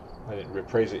because I didn't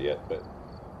reappraise it yet, but.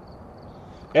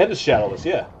 And the Shadowless,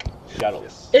 yeah.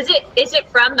 Shadowless. Is it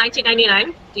from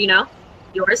 1999? Do you know?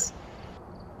 Yours?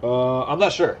 I'm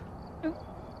not sure.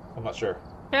 I'm not sure.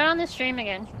 Throw it on the stream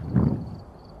again.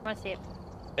 I want to see it.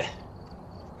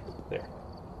 There.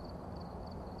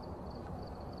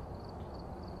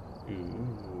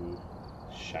 Ooh,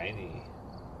 shiny.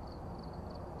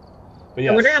 But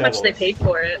yeah, I wonder how much they Shadowless. paid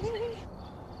for it.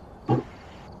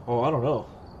 Oh, I don't know.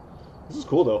 This is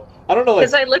cool though. I don't know, like.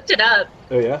 Because I looked it up.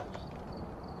 Oh yeah.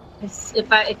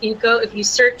 If you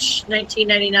search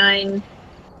 1999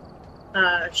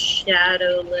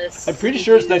 Shadowless. I'm pretty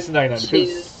sure it's 1999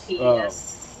 because.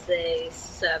 PSA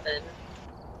 7.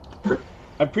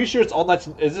 I'm pretty sure it's all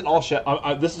 19. Isn't all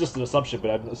this is just an assumption, but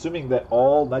I'm assuming that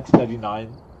all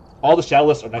 1999, all the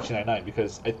Shadowless are 1999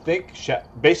 because I think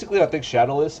basically I think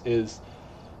Shadowless is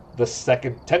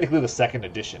technically the second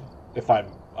edition, if I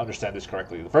understand this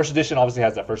correctly. The first edition obviously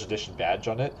has that first edition badge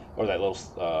on it or that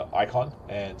little icon,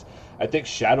 and I think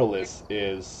Shadowless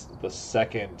is the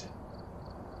second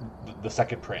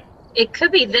print. It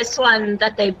could be this one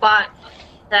that they bought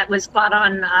that was bought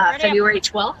on February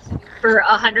 12th for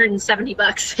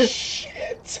 $170.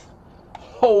 Shit.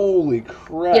 Holy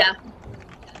crap. Yeah.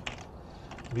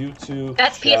 Mewtwo.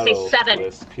 That's PSA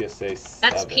 7. PSA 7.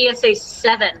 That's PSA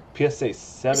 7. PSA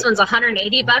 7. This one's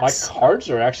 $180. My cards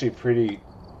are actually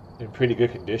in pretty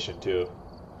good condition too.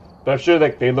 But I'm sure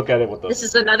like they look at it with the. This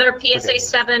is another PSA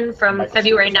 7 from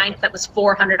February 9th that was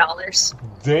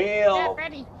 $400. Damn.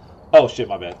 Ready. Oh shit,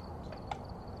 my bad.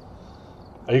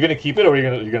 Are you gonna keep it or are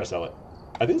you gonna sell it?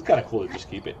 I think it's kind of cool to just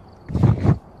keep it.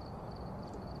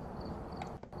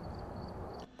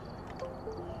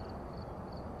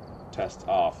 Test.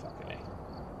 Oh fucking A.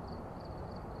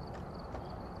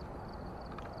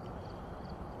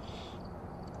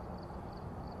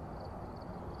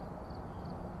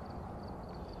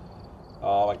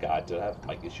 Oh my god, did I have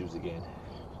mic issues again?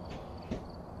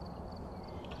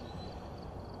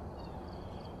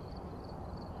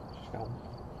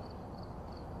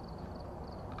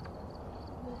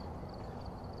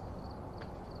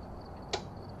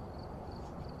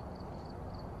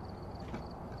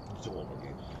 Let's do one more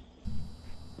game.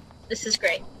 This is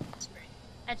great.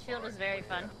 Edgefield is very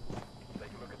fun.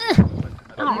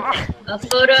 A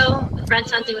photo, a friend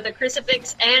hunting with a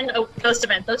crucifix, and a ghost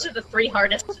event. Those are the 3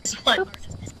 hardest ones.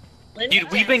 Dude,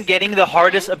 we've been getting the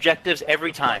hardest objectives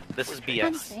every time. This is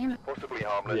BS. Possibly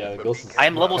harmless. Yeah, the but ghost is. I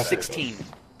am level 16.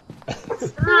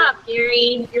 Stop,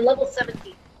 Gary. You're level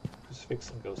 17.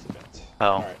 Crucifix and ghost event. Oh.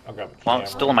 Alright, I'll grab a Well, camera.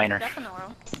 still a minor. Death in the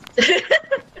world.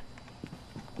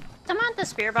 Someone at the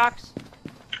spear box.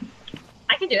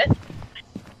 I can do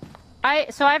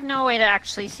it. So I have no way to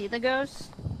actually see the ghost.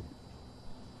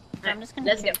 So I'm just gonna.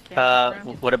 Let's go.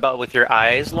 What about with your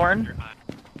eyes, Lauren?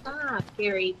 Stop,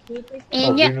 Gary. Can you please?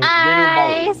 In Oh, your Green-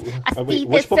 eyes, Green Ball. I Wait, see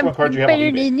which there's Pokemon card do you something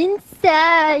have on eBay? burning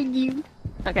inside you.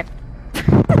 Okay.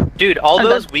 Dude, all I'm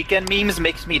those done. weekend memes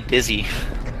makes me dizzy.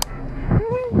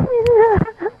 Oh,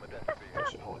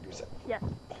 shit, hold on, give me a sec. Yes.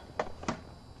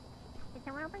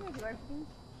 Can we open the door, please?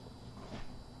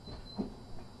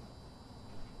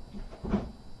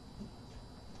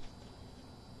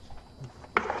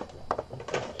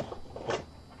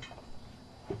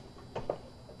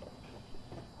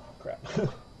 Crap.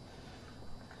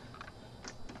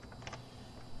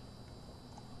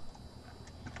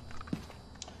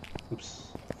 Oops,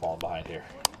 falling behind here.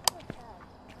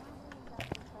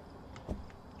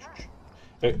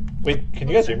 Wait, can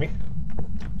you guys hear me?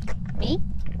 Me?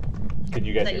 Can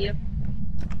you Is guys that hear you? me?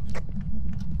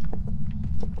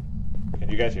 Can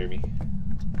you guys hear me?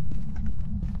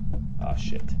 Ah,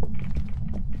 shit.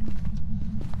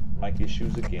 Mic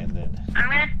issues again then. I'm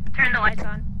gonna turn the lights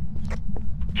on.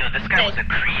 Yo, this guy was a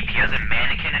creep. He has a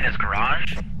mannequin in his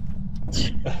garage.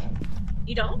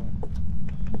 You don't?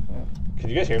 Can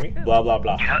you guys hear me? Blah blah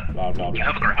blah. Yeah. Blah blah You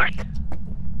have a blah. garage?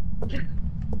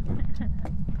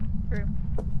 True.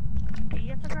 Do you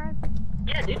have the garage?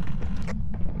 Yeah, dude.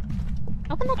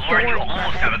 Open the door. Lauren, you then, almost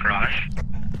brother. have a garage.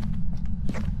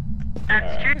 That's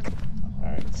Alright. true.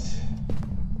 Alright.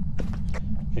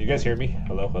 Can you guys hear me?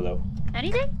 Hello, hello.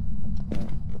 Anything?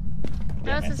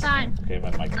 Show us Damn a it. sign. Okay,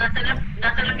 my mic. Nothing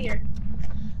up here.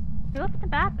 You opened the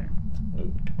bathroom.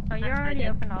 Ooh. Oh, you I already did.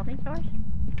 opened all these doors?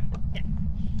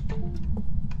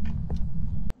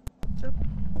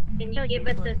 Can you give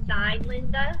us a sign,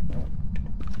 Linda?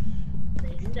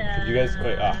 Linda. Can you guys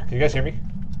wait? Can you guys hear me?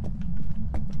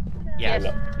 Yes.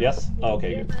 Hello? Yes. Oh,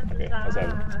 okay, good. Okay, how's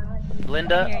that?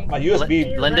 Linda, My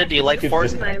USB. Linda, do you like keeps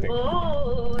Fortnite? My disconnecting.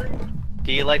 phone.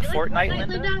 Do you like You Fortnite,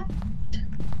 Linda?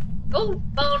 Oh,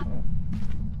 phone.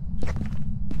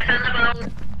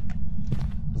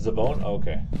 Zabone? Oh,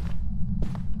 okay.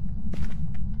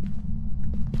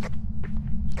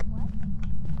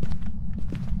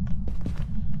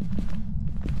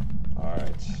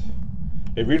 Alright.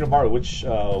 Hey, Rita Maru, which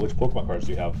Pokemon cards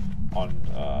do you have on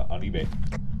eBay?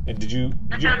 And did you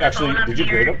actually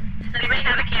grade them? Does anybody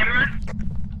have a camera?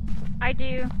 I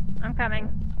do. I'm coming.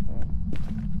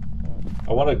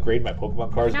 I want to grade my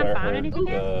Pokemon cards, You but I not found heard anything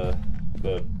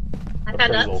the I found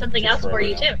out appraisal something takes else for forever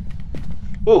you now.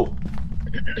 too. Ooh,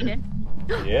 You did?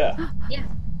 yeah. Yeah.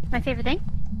 My favorite thing?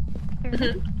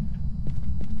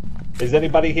 Is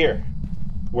anybody here?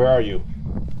 Where are you?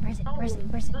 Where is it? Where is it?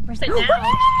 Where is it? Where is Sit it? down.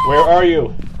 Where are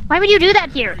you? Why would you do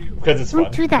that here? Because it's fun.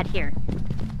 Don't do that here.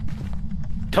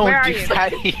 Don't Where are do you?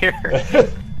 that here.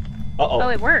 Oh, Uh-oh.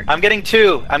 it worked. I'm getting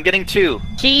two. I'm getting two.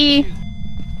 G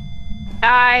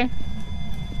I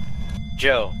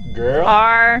Joe. Girl?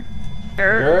 R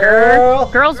Girl?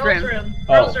 Girls Girls room. room.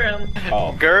 Oh. Girls room.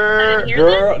 Oh. Grr. Hear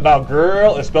Girl? No,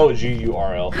 girl is spelled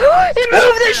G-U-R-L. It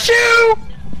moved the shoe!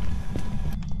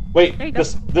 Wait, There you go.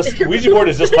 this Ouija board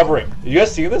is just hovering. You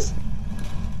guys see this?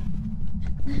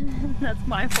 That's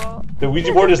my fault. The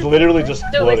Ouija board is literally just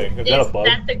So floating. Is that a bug?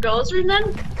 that the girls' room then?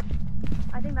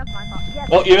 I think that's my fault. Yes.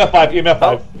 Oh, EMF 5, EMF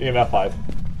 5, EMF 5.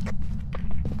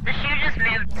 The shoe just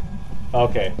moved.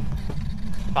 Okay,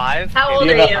 5. How Okay, old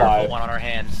we are have you? Five. one on our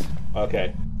hands.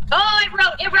 okay. Oh, it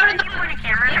wrote in the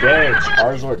camera. Dang,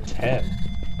 Charizard 10.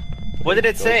 What did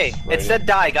it say? Ghost It writing. said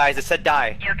die, guys. It said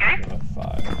die. You okay? EMF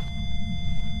 5.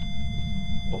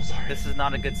 Oh, sorry. This is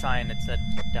not a good sign. It said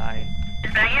die.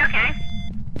 Is that you okay?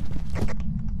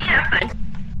 Yeah, I'm fine.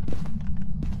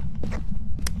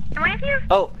 Am I with you?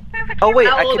 Oh. Oh wait,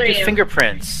 How I old could are do you?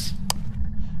 fingerprints.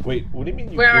 Wait, what do you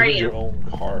mean you Where are created you? your own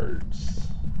cards?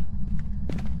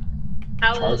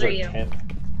 How old are Charizard you? 10.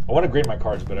 I want to grade my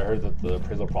cards, but I heard that the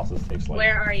appraisal process takes like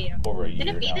Where are you? over a year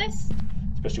Can it be now. this?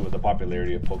 Especially with the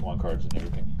popularity of Pokemon cards and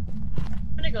everything.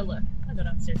 I'm gonna go look. I'll go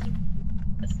downstairs.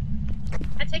 This.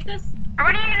 I take this? Or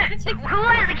what are you gonna take? Who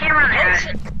has the camera on Oh, there?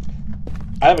 shit.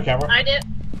 I have a camera. I did.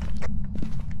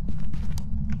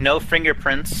 No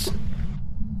fingerprints.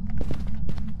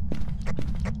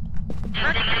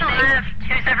 Who's to the left?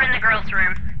 Who's over in the girls'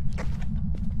 room?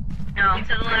 No.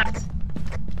 To the left.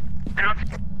 I don't.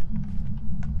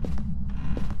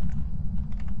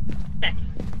 Okay.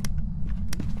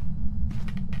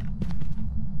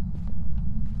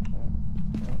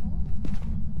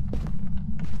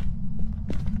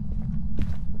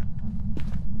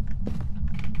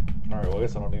 Alright, well I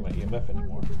guess I don't need my EMF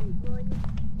anymore.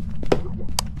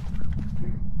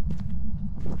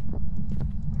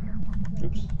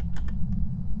 Oops.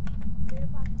 Wait,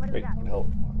 what the hell?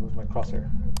 Where's my crosshair?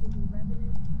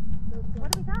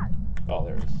 What do we got? Oh,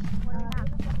 there it is. What do we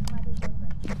have?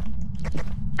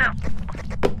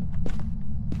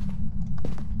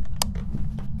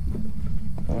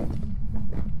 Oh.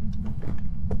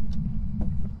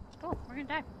 Cool, we're gonna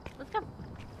die. Let's go.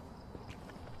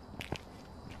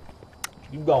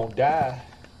 You gon' die.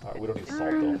 Alright, we don't need salt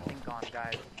though. Think on,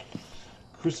 guys.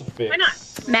 Crucifix. Why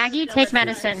not? Maggie, take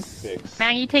medicine. Crucifix.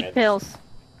 Maggie, take Meds. pills.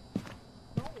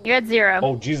 You're at 0.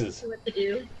 Oh, Jesus. What to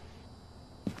do?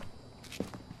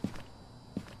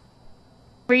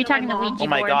 Were you talking to Oh my Ouija Oh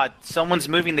my board? god, someone's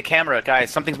moving the camera,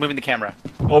 guys. Something's moving the camera.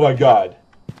 Oh my god.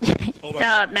 Shut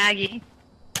up, Maggie.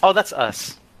 Oh, that's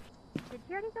us. Did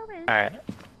you already go in? Alright. Did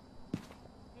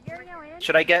you already go in?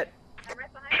 Should I get... I'm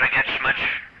right behind Should I get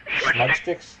smudge? Smudge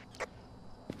sticks?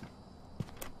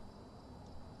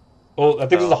 Oh, I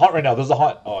think there's a haunt right now. There's a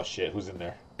haunt. Oh shit, who's in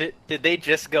there? Did they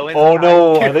just go in? Oh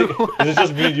no, are they, is it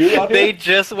just me and you out here? They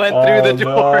just went through the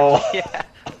door. no. Yeah.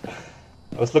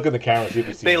 Let's look at the camera, see if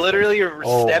we see They anything. literally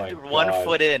Oh stepped my 1 God.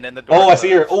 foot in and the door Oh, I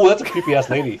see her. closed. Oh, that's a creepy ass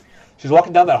lady. She's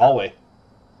walking down that hallway.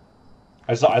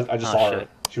 I just Oh, saw her. shit.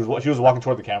 She was walking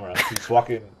toward the camera. She's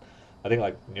walking, I think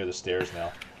like near the stairs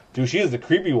now. Dude, she is the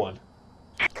creepy one.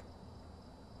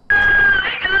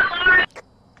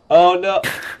 Oh no.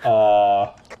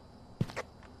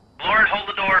 Lord, hold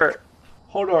the door.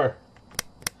 Hold on.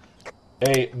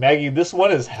 Hey, Maggie, this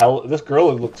one is hell. This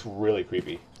girl looks really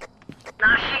creepy.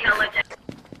 Nah, she held it.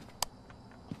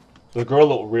 The girl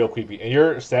looked real creepy, and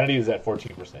your sanity is at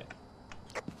 14%. I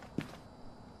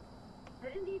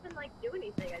didn't even like do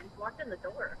anything. I just walked in the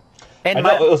door. And I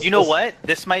know, you know what?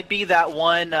 This might be that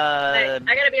one. I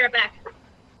gotta be right back.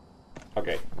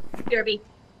 Okay. BRB.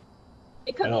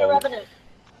 It could I be know. a revenant.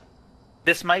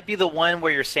 This might be the one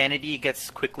where your sanity gets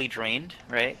quickly drained,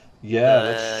 right? Yeah,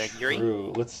 that's Yuri?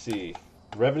 true. Let's see.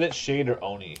 Revenant, Shade, or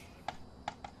Oni?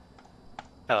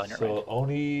 Oh, never So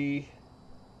mind.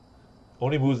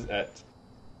 Oni moves at,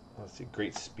 let's see,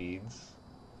 great speeds.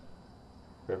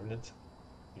 Revenant,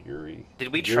 Yuri.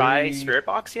 Did we try Yuri- Spirit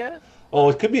Box yet? Oh,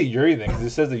 it could be a Yuri thing, because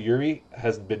it says that Yuri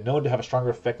has been known to have a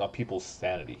stronger effect on people's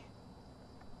sanity.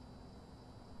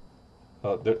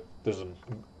 There's some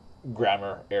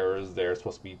grammar errors there. It's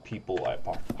supposed to be people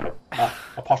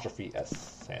apostrophe S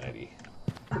sanity.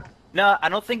 No, I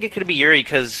don't think it could be Yuri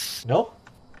because No?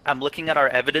 I'm looking at our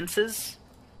evidences,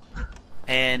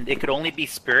 and it could only be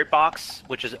Spirit Box,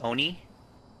 which is Oni,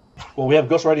 Well, we have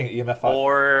Ghost Riding at EMF 5,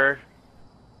 or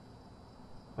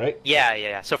right?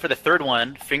 yeah. So for the third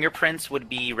one, Fingerprints would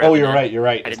be. Oh, Revenant. you're right. You're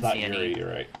right. I It's didn't not see any. Yuri. You're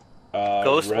right.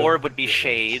 Ghost Orb would be Revenant.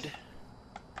 Shade.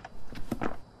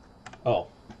 Oh.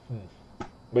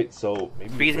 Wait, so maybe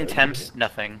Freezing Revenant. Temps,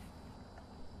 nothing.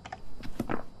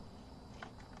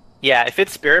 Yeah, if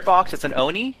it's Spirit Box, it's an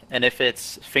Oni, and if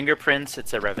it's Fingerprints,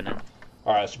 it's a Revenant.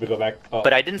 All right, should we go back? Oh.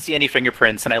 But I didn't see any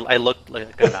fingerprints, and I looked like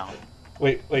a good amount.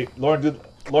 Wait, Lauren,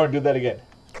 do that again.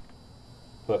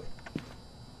 Look.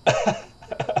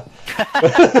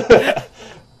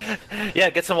 Yeah,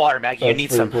 get some water, Maggie. You That's need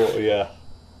pretty some. Cool. Yeah.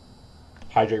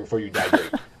 Hydrate before you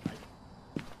dihydrate.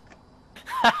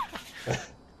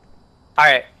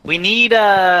 Alright, we need,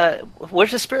 where's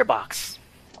the spirit box?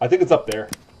 I think it's up there.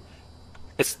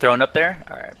 It's thrown up there?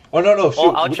 Alright. Oh no, shoot.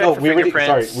 Well, I'll check for we already,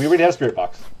 fingerprints. we already have spirit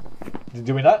box.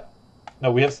 Do we not?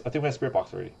 No, we have. I think we have spirit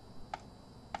box already.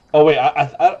 Oh wait, I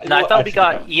thought we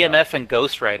got EMF and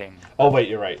ghost writing. Oh wait,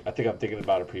 you're right. I think I'm thinking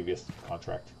about a previous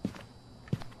contract.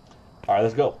 All right,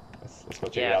 let's go. Let's go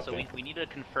check it Yeah, out. so then. we need to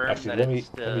confirm Actually, that let me it's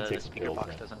take the some speaker pills, box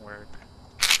man. doesn't work.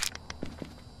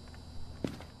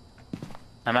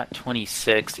 I'm at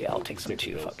 26. Yeah, I'll take some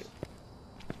too. Fuck it.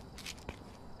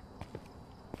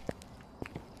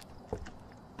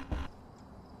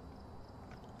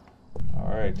 All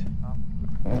right,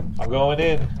 I'm going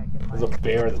in. There's a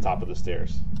bear at the top of the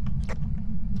stairs.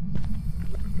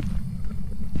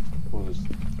 Who's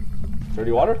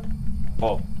dirty water?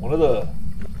 Oh, one of the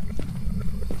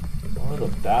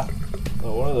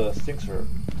sinks are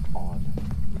on.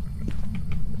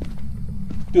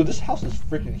 Dude, this house is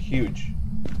freaking huge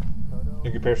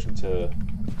in comparison to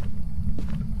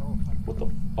what the.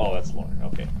 Oh, that's Lauren.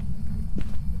 Okay.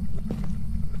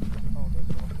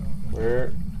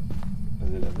 Where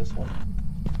is it in this one?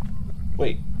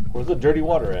 Wait, where's the dirty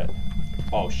water at?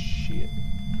 Oh shit.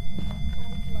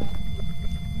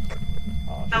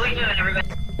 Oh, How we doing, everybody?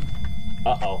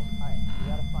 uh-oh.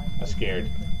 I'm scared.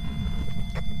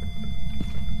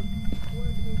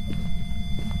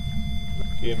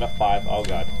 EMF 5. Oh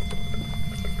god.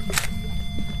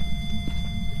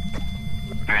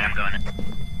 Alright, I'm going in.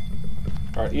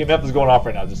 Alright, EMF is going off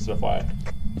right now, just FYI.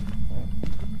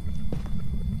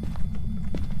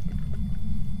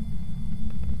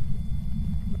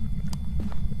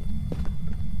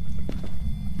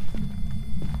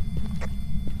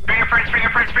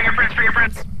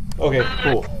 Fingerprints. Okay,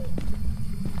 cool.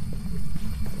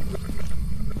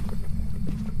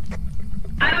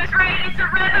 I was right, it's a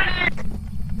revenant!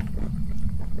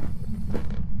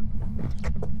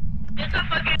 It's a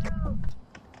fucking...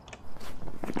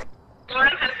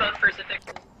 Lauren has both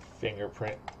crucifixes.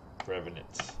 Fingerprint Revenant.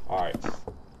 Alright.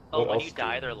 Oh, What when else you do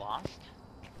die, we- they're lost?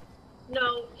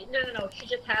 No. She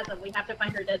just has them. We have to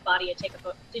find her dead body and take a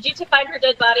photo. Did you find her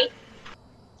dead body?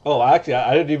 Oh, actually,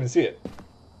 I didn't even see it.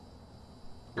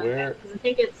 Where? Okay, 'cause I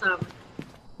think it's,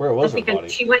 Where was her because body?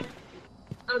 she went...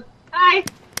 hi!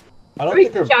 I don't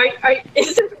think her.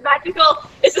 Is this magical?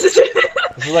 Is this...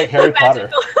 This is like Harry Potter.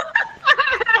 magical?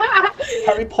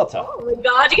 Harry Potter. Oh my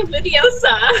god,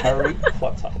 Leviosa! Harry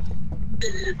Potter.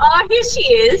 Oh, here she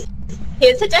is.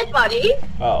 Here's her dead body.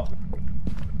 Oh.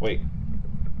 Wait.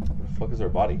 Where the fuck is her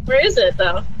body? Where is it,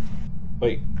 though?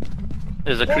 Wait.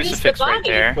 There's a Where is crucifix the right body?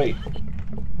 there. Wait.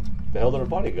 The hell did her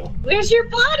body go? Where's your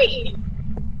body?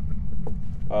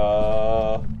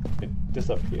 It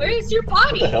disappeared. Where is your What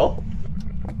body? the hell?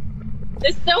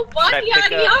 There's no body, Should I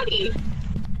pick yaddy up-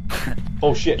 yaddy.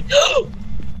 Oh shit.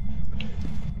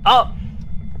 Oh!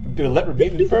 Dude, let me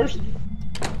in first.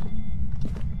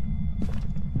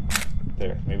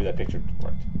 There, maybe that picture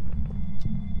worked.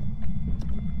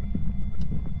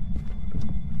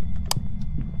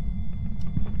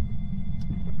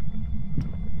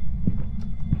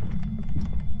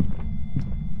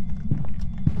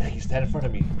 Maggie, stand in front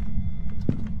of me.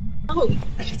 Oh,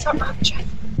 it's a rock check.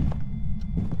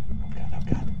 Oh god, oh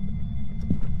god.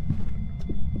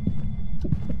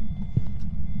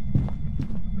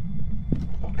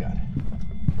 Oh god.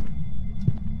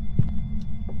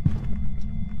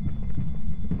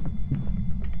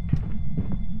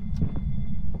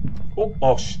 Oh,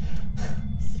 oh sh.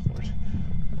 Lord.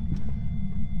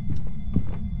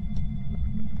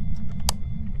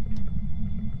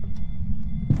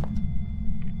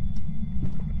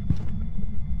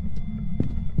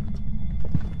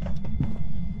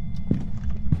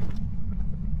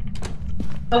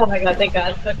 Oh my god, thank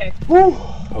god. Okay. Whew.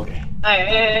 Okay.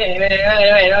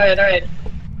 Alright.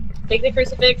 Take the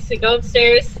crucifix and go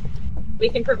upstairs. We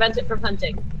can prevent it from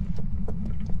hunting.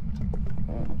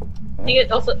 I think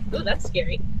it also... Ooh, that's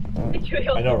scary.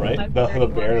 I know, right?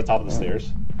 The bear at the top of the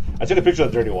stairs. I took a picture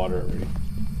of the dirty water already.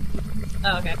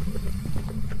 Oh, okay.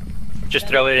 Just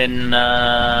throw it in,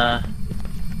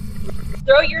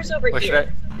 Throw yours over where should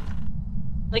here.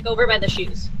 Like over by the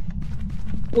shoes.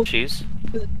 Shoes?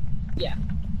 Yeah.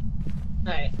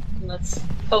 Alright, let's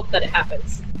hope that it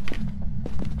happens.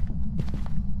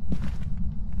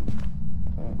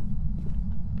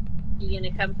 You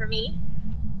gonna come for me?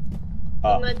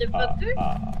 Motherfucker?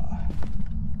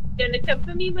 Gonna come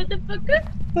for me,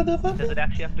 motherfucker? Does it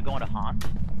actually have to go into haunt?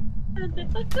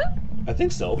 Motherfucker? I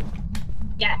think so.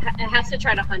 Yeah, it has to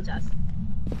try to hunt us.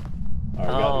 Alright,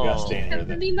 we gotta stay in here Come for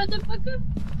then. me, motherfucker?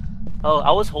 Oh,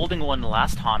 I was holding one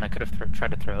last haunt. I could have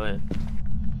tried to throw it.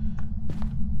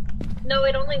 No,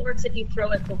 it only works if you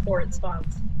throw it before it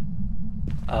spawns.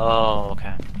 Oh,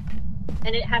 okay.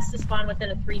 And it has to spawn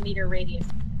within a 3-meter radius.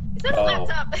 Is that a Oh.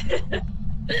 laptop?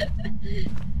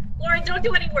 Lauren, don't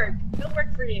do any work. No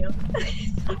work for you.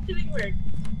 Stop doing work.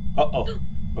 Uh-oh.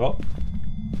 Oh.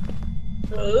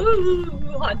 Ooh,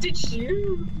 haunted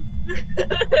shoe.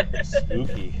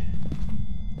 Spooky.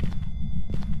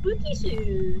 Spooky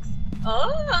shoes.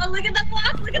 Oh, look at the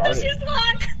block. Look at the Got it. shoes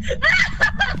block.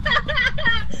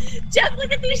 Jeff,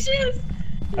 look at these shoes.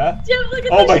 Huh? Jeff, look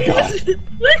at Oh the my shoes.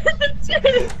 Look at the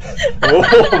shoes.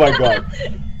 Oh my god.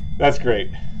 That's great.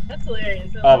 That's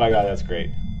hilarious. Oh my god, that's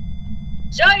great.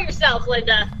 Show yourself,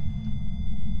 Linda.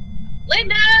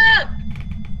 Linda!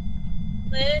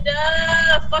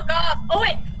 Linda, fuck off.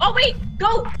 Oh wait,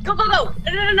 go.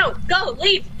 No. Go,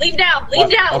 leave now, leave What?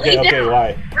 now, Okay, leave okay, now.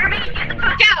 why? Ruby, get the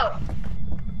fuck out.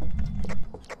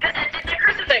 It did the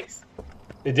crucifix.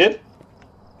 It did?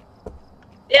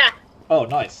 Yeah. Oh,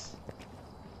 nice.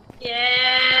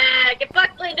 Yeah, get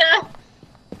fucked, Linda.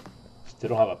 Still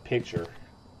don't have a picture.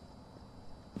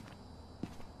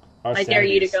 Our I dare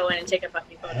you to sanity's- go in and take a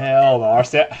fucking photo. Hell no,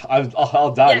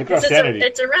 I'll die. Yeah, Look at our 'cause sanity.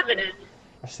 it's a revenant.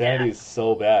 Our sanity is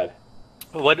so bad.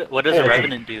 What does Hey, a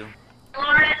revenant do?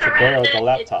 Lauren, it's a Compare it with the revenant.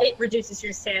 laptop. It reduces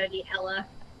your sanity hella.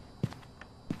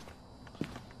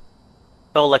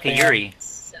 Oh, like a Yeah. Yuri.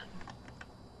 So,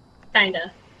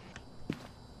 kinda.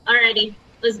 Alrighty,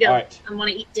 let's go. Alright. I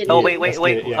want to eat dinner. Oh, let's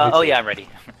wait. get it, yeah, me Oh, too. yeah, I'm ready.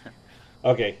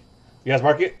 Okay. You guys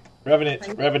mark it?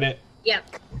 Revenant. Yeah.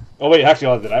 Oh wait,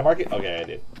 actually, did I mark it? Okay, I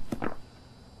did.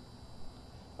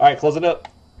 Alright, close it up.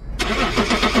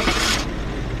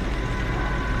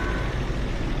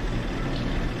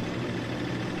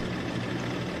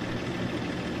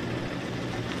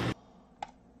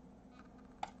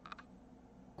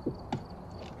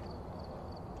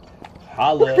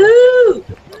 Holla. Woo!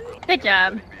 Good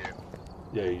job.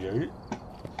 Yeah.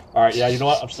 Alright, yeah, you know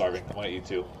what? I'm starving. I want to eat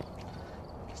too.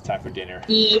 It's time for dinner.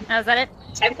 Eat. Oh, is that it?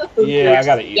 Time for food. Yeah, I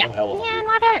gotta eat. Yeah. I'm hella Yeah, hungry.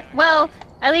 not it. Well,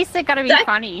 at least it gotta be That-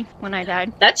 funny when I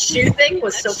died. That shoe thing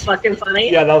was so fucking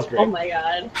funny. Yeah, that was great. Oh my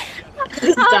god. I'll have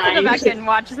to go back Dying. and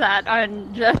watch that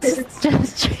on just.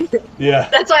 Yeah.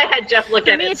 That's why I had Jeff look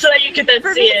For at me, it so that you could then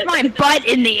For see me, it. it's my butt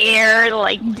in the air,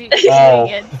 like doing Oh.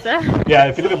 it. So. Yeah,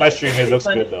 if you look at my stream, it looks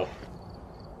good though.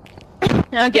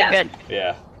 Okay, Yeah. good.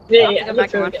 Yeah. Yeah, I'll yeah, go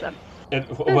back and watch good. that. And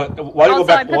while you Also, go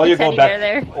back, I put while the you're going teddy back, bear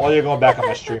there. while you're going back on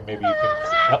my stream, maybe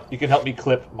you can help me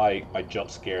clip my jump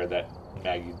scare that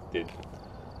Maggie did.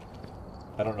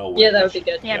 I don't know. Where Yeah, that would be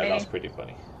good. Yeah, that maybe. was pretty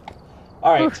funny.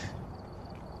 All right,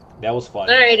 that was fun.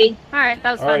 Alrighty. All right,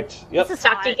 that was All fun. right. Yep. This is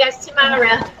Talk to you fun. guys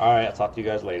tomorrow. All right. I'll talk to you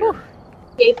guys later.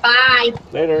 Okay, bye.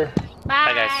 Later.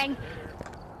 Bye. Bye, guys.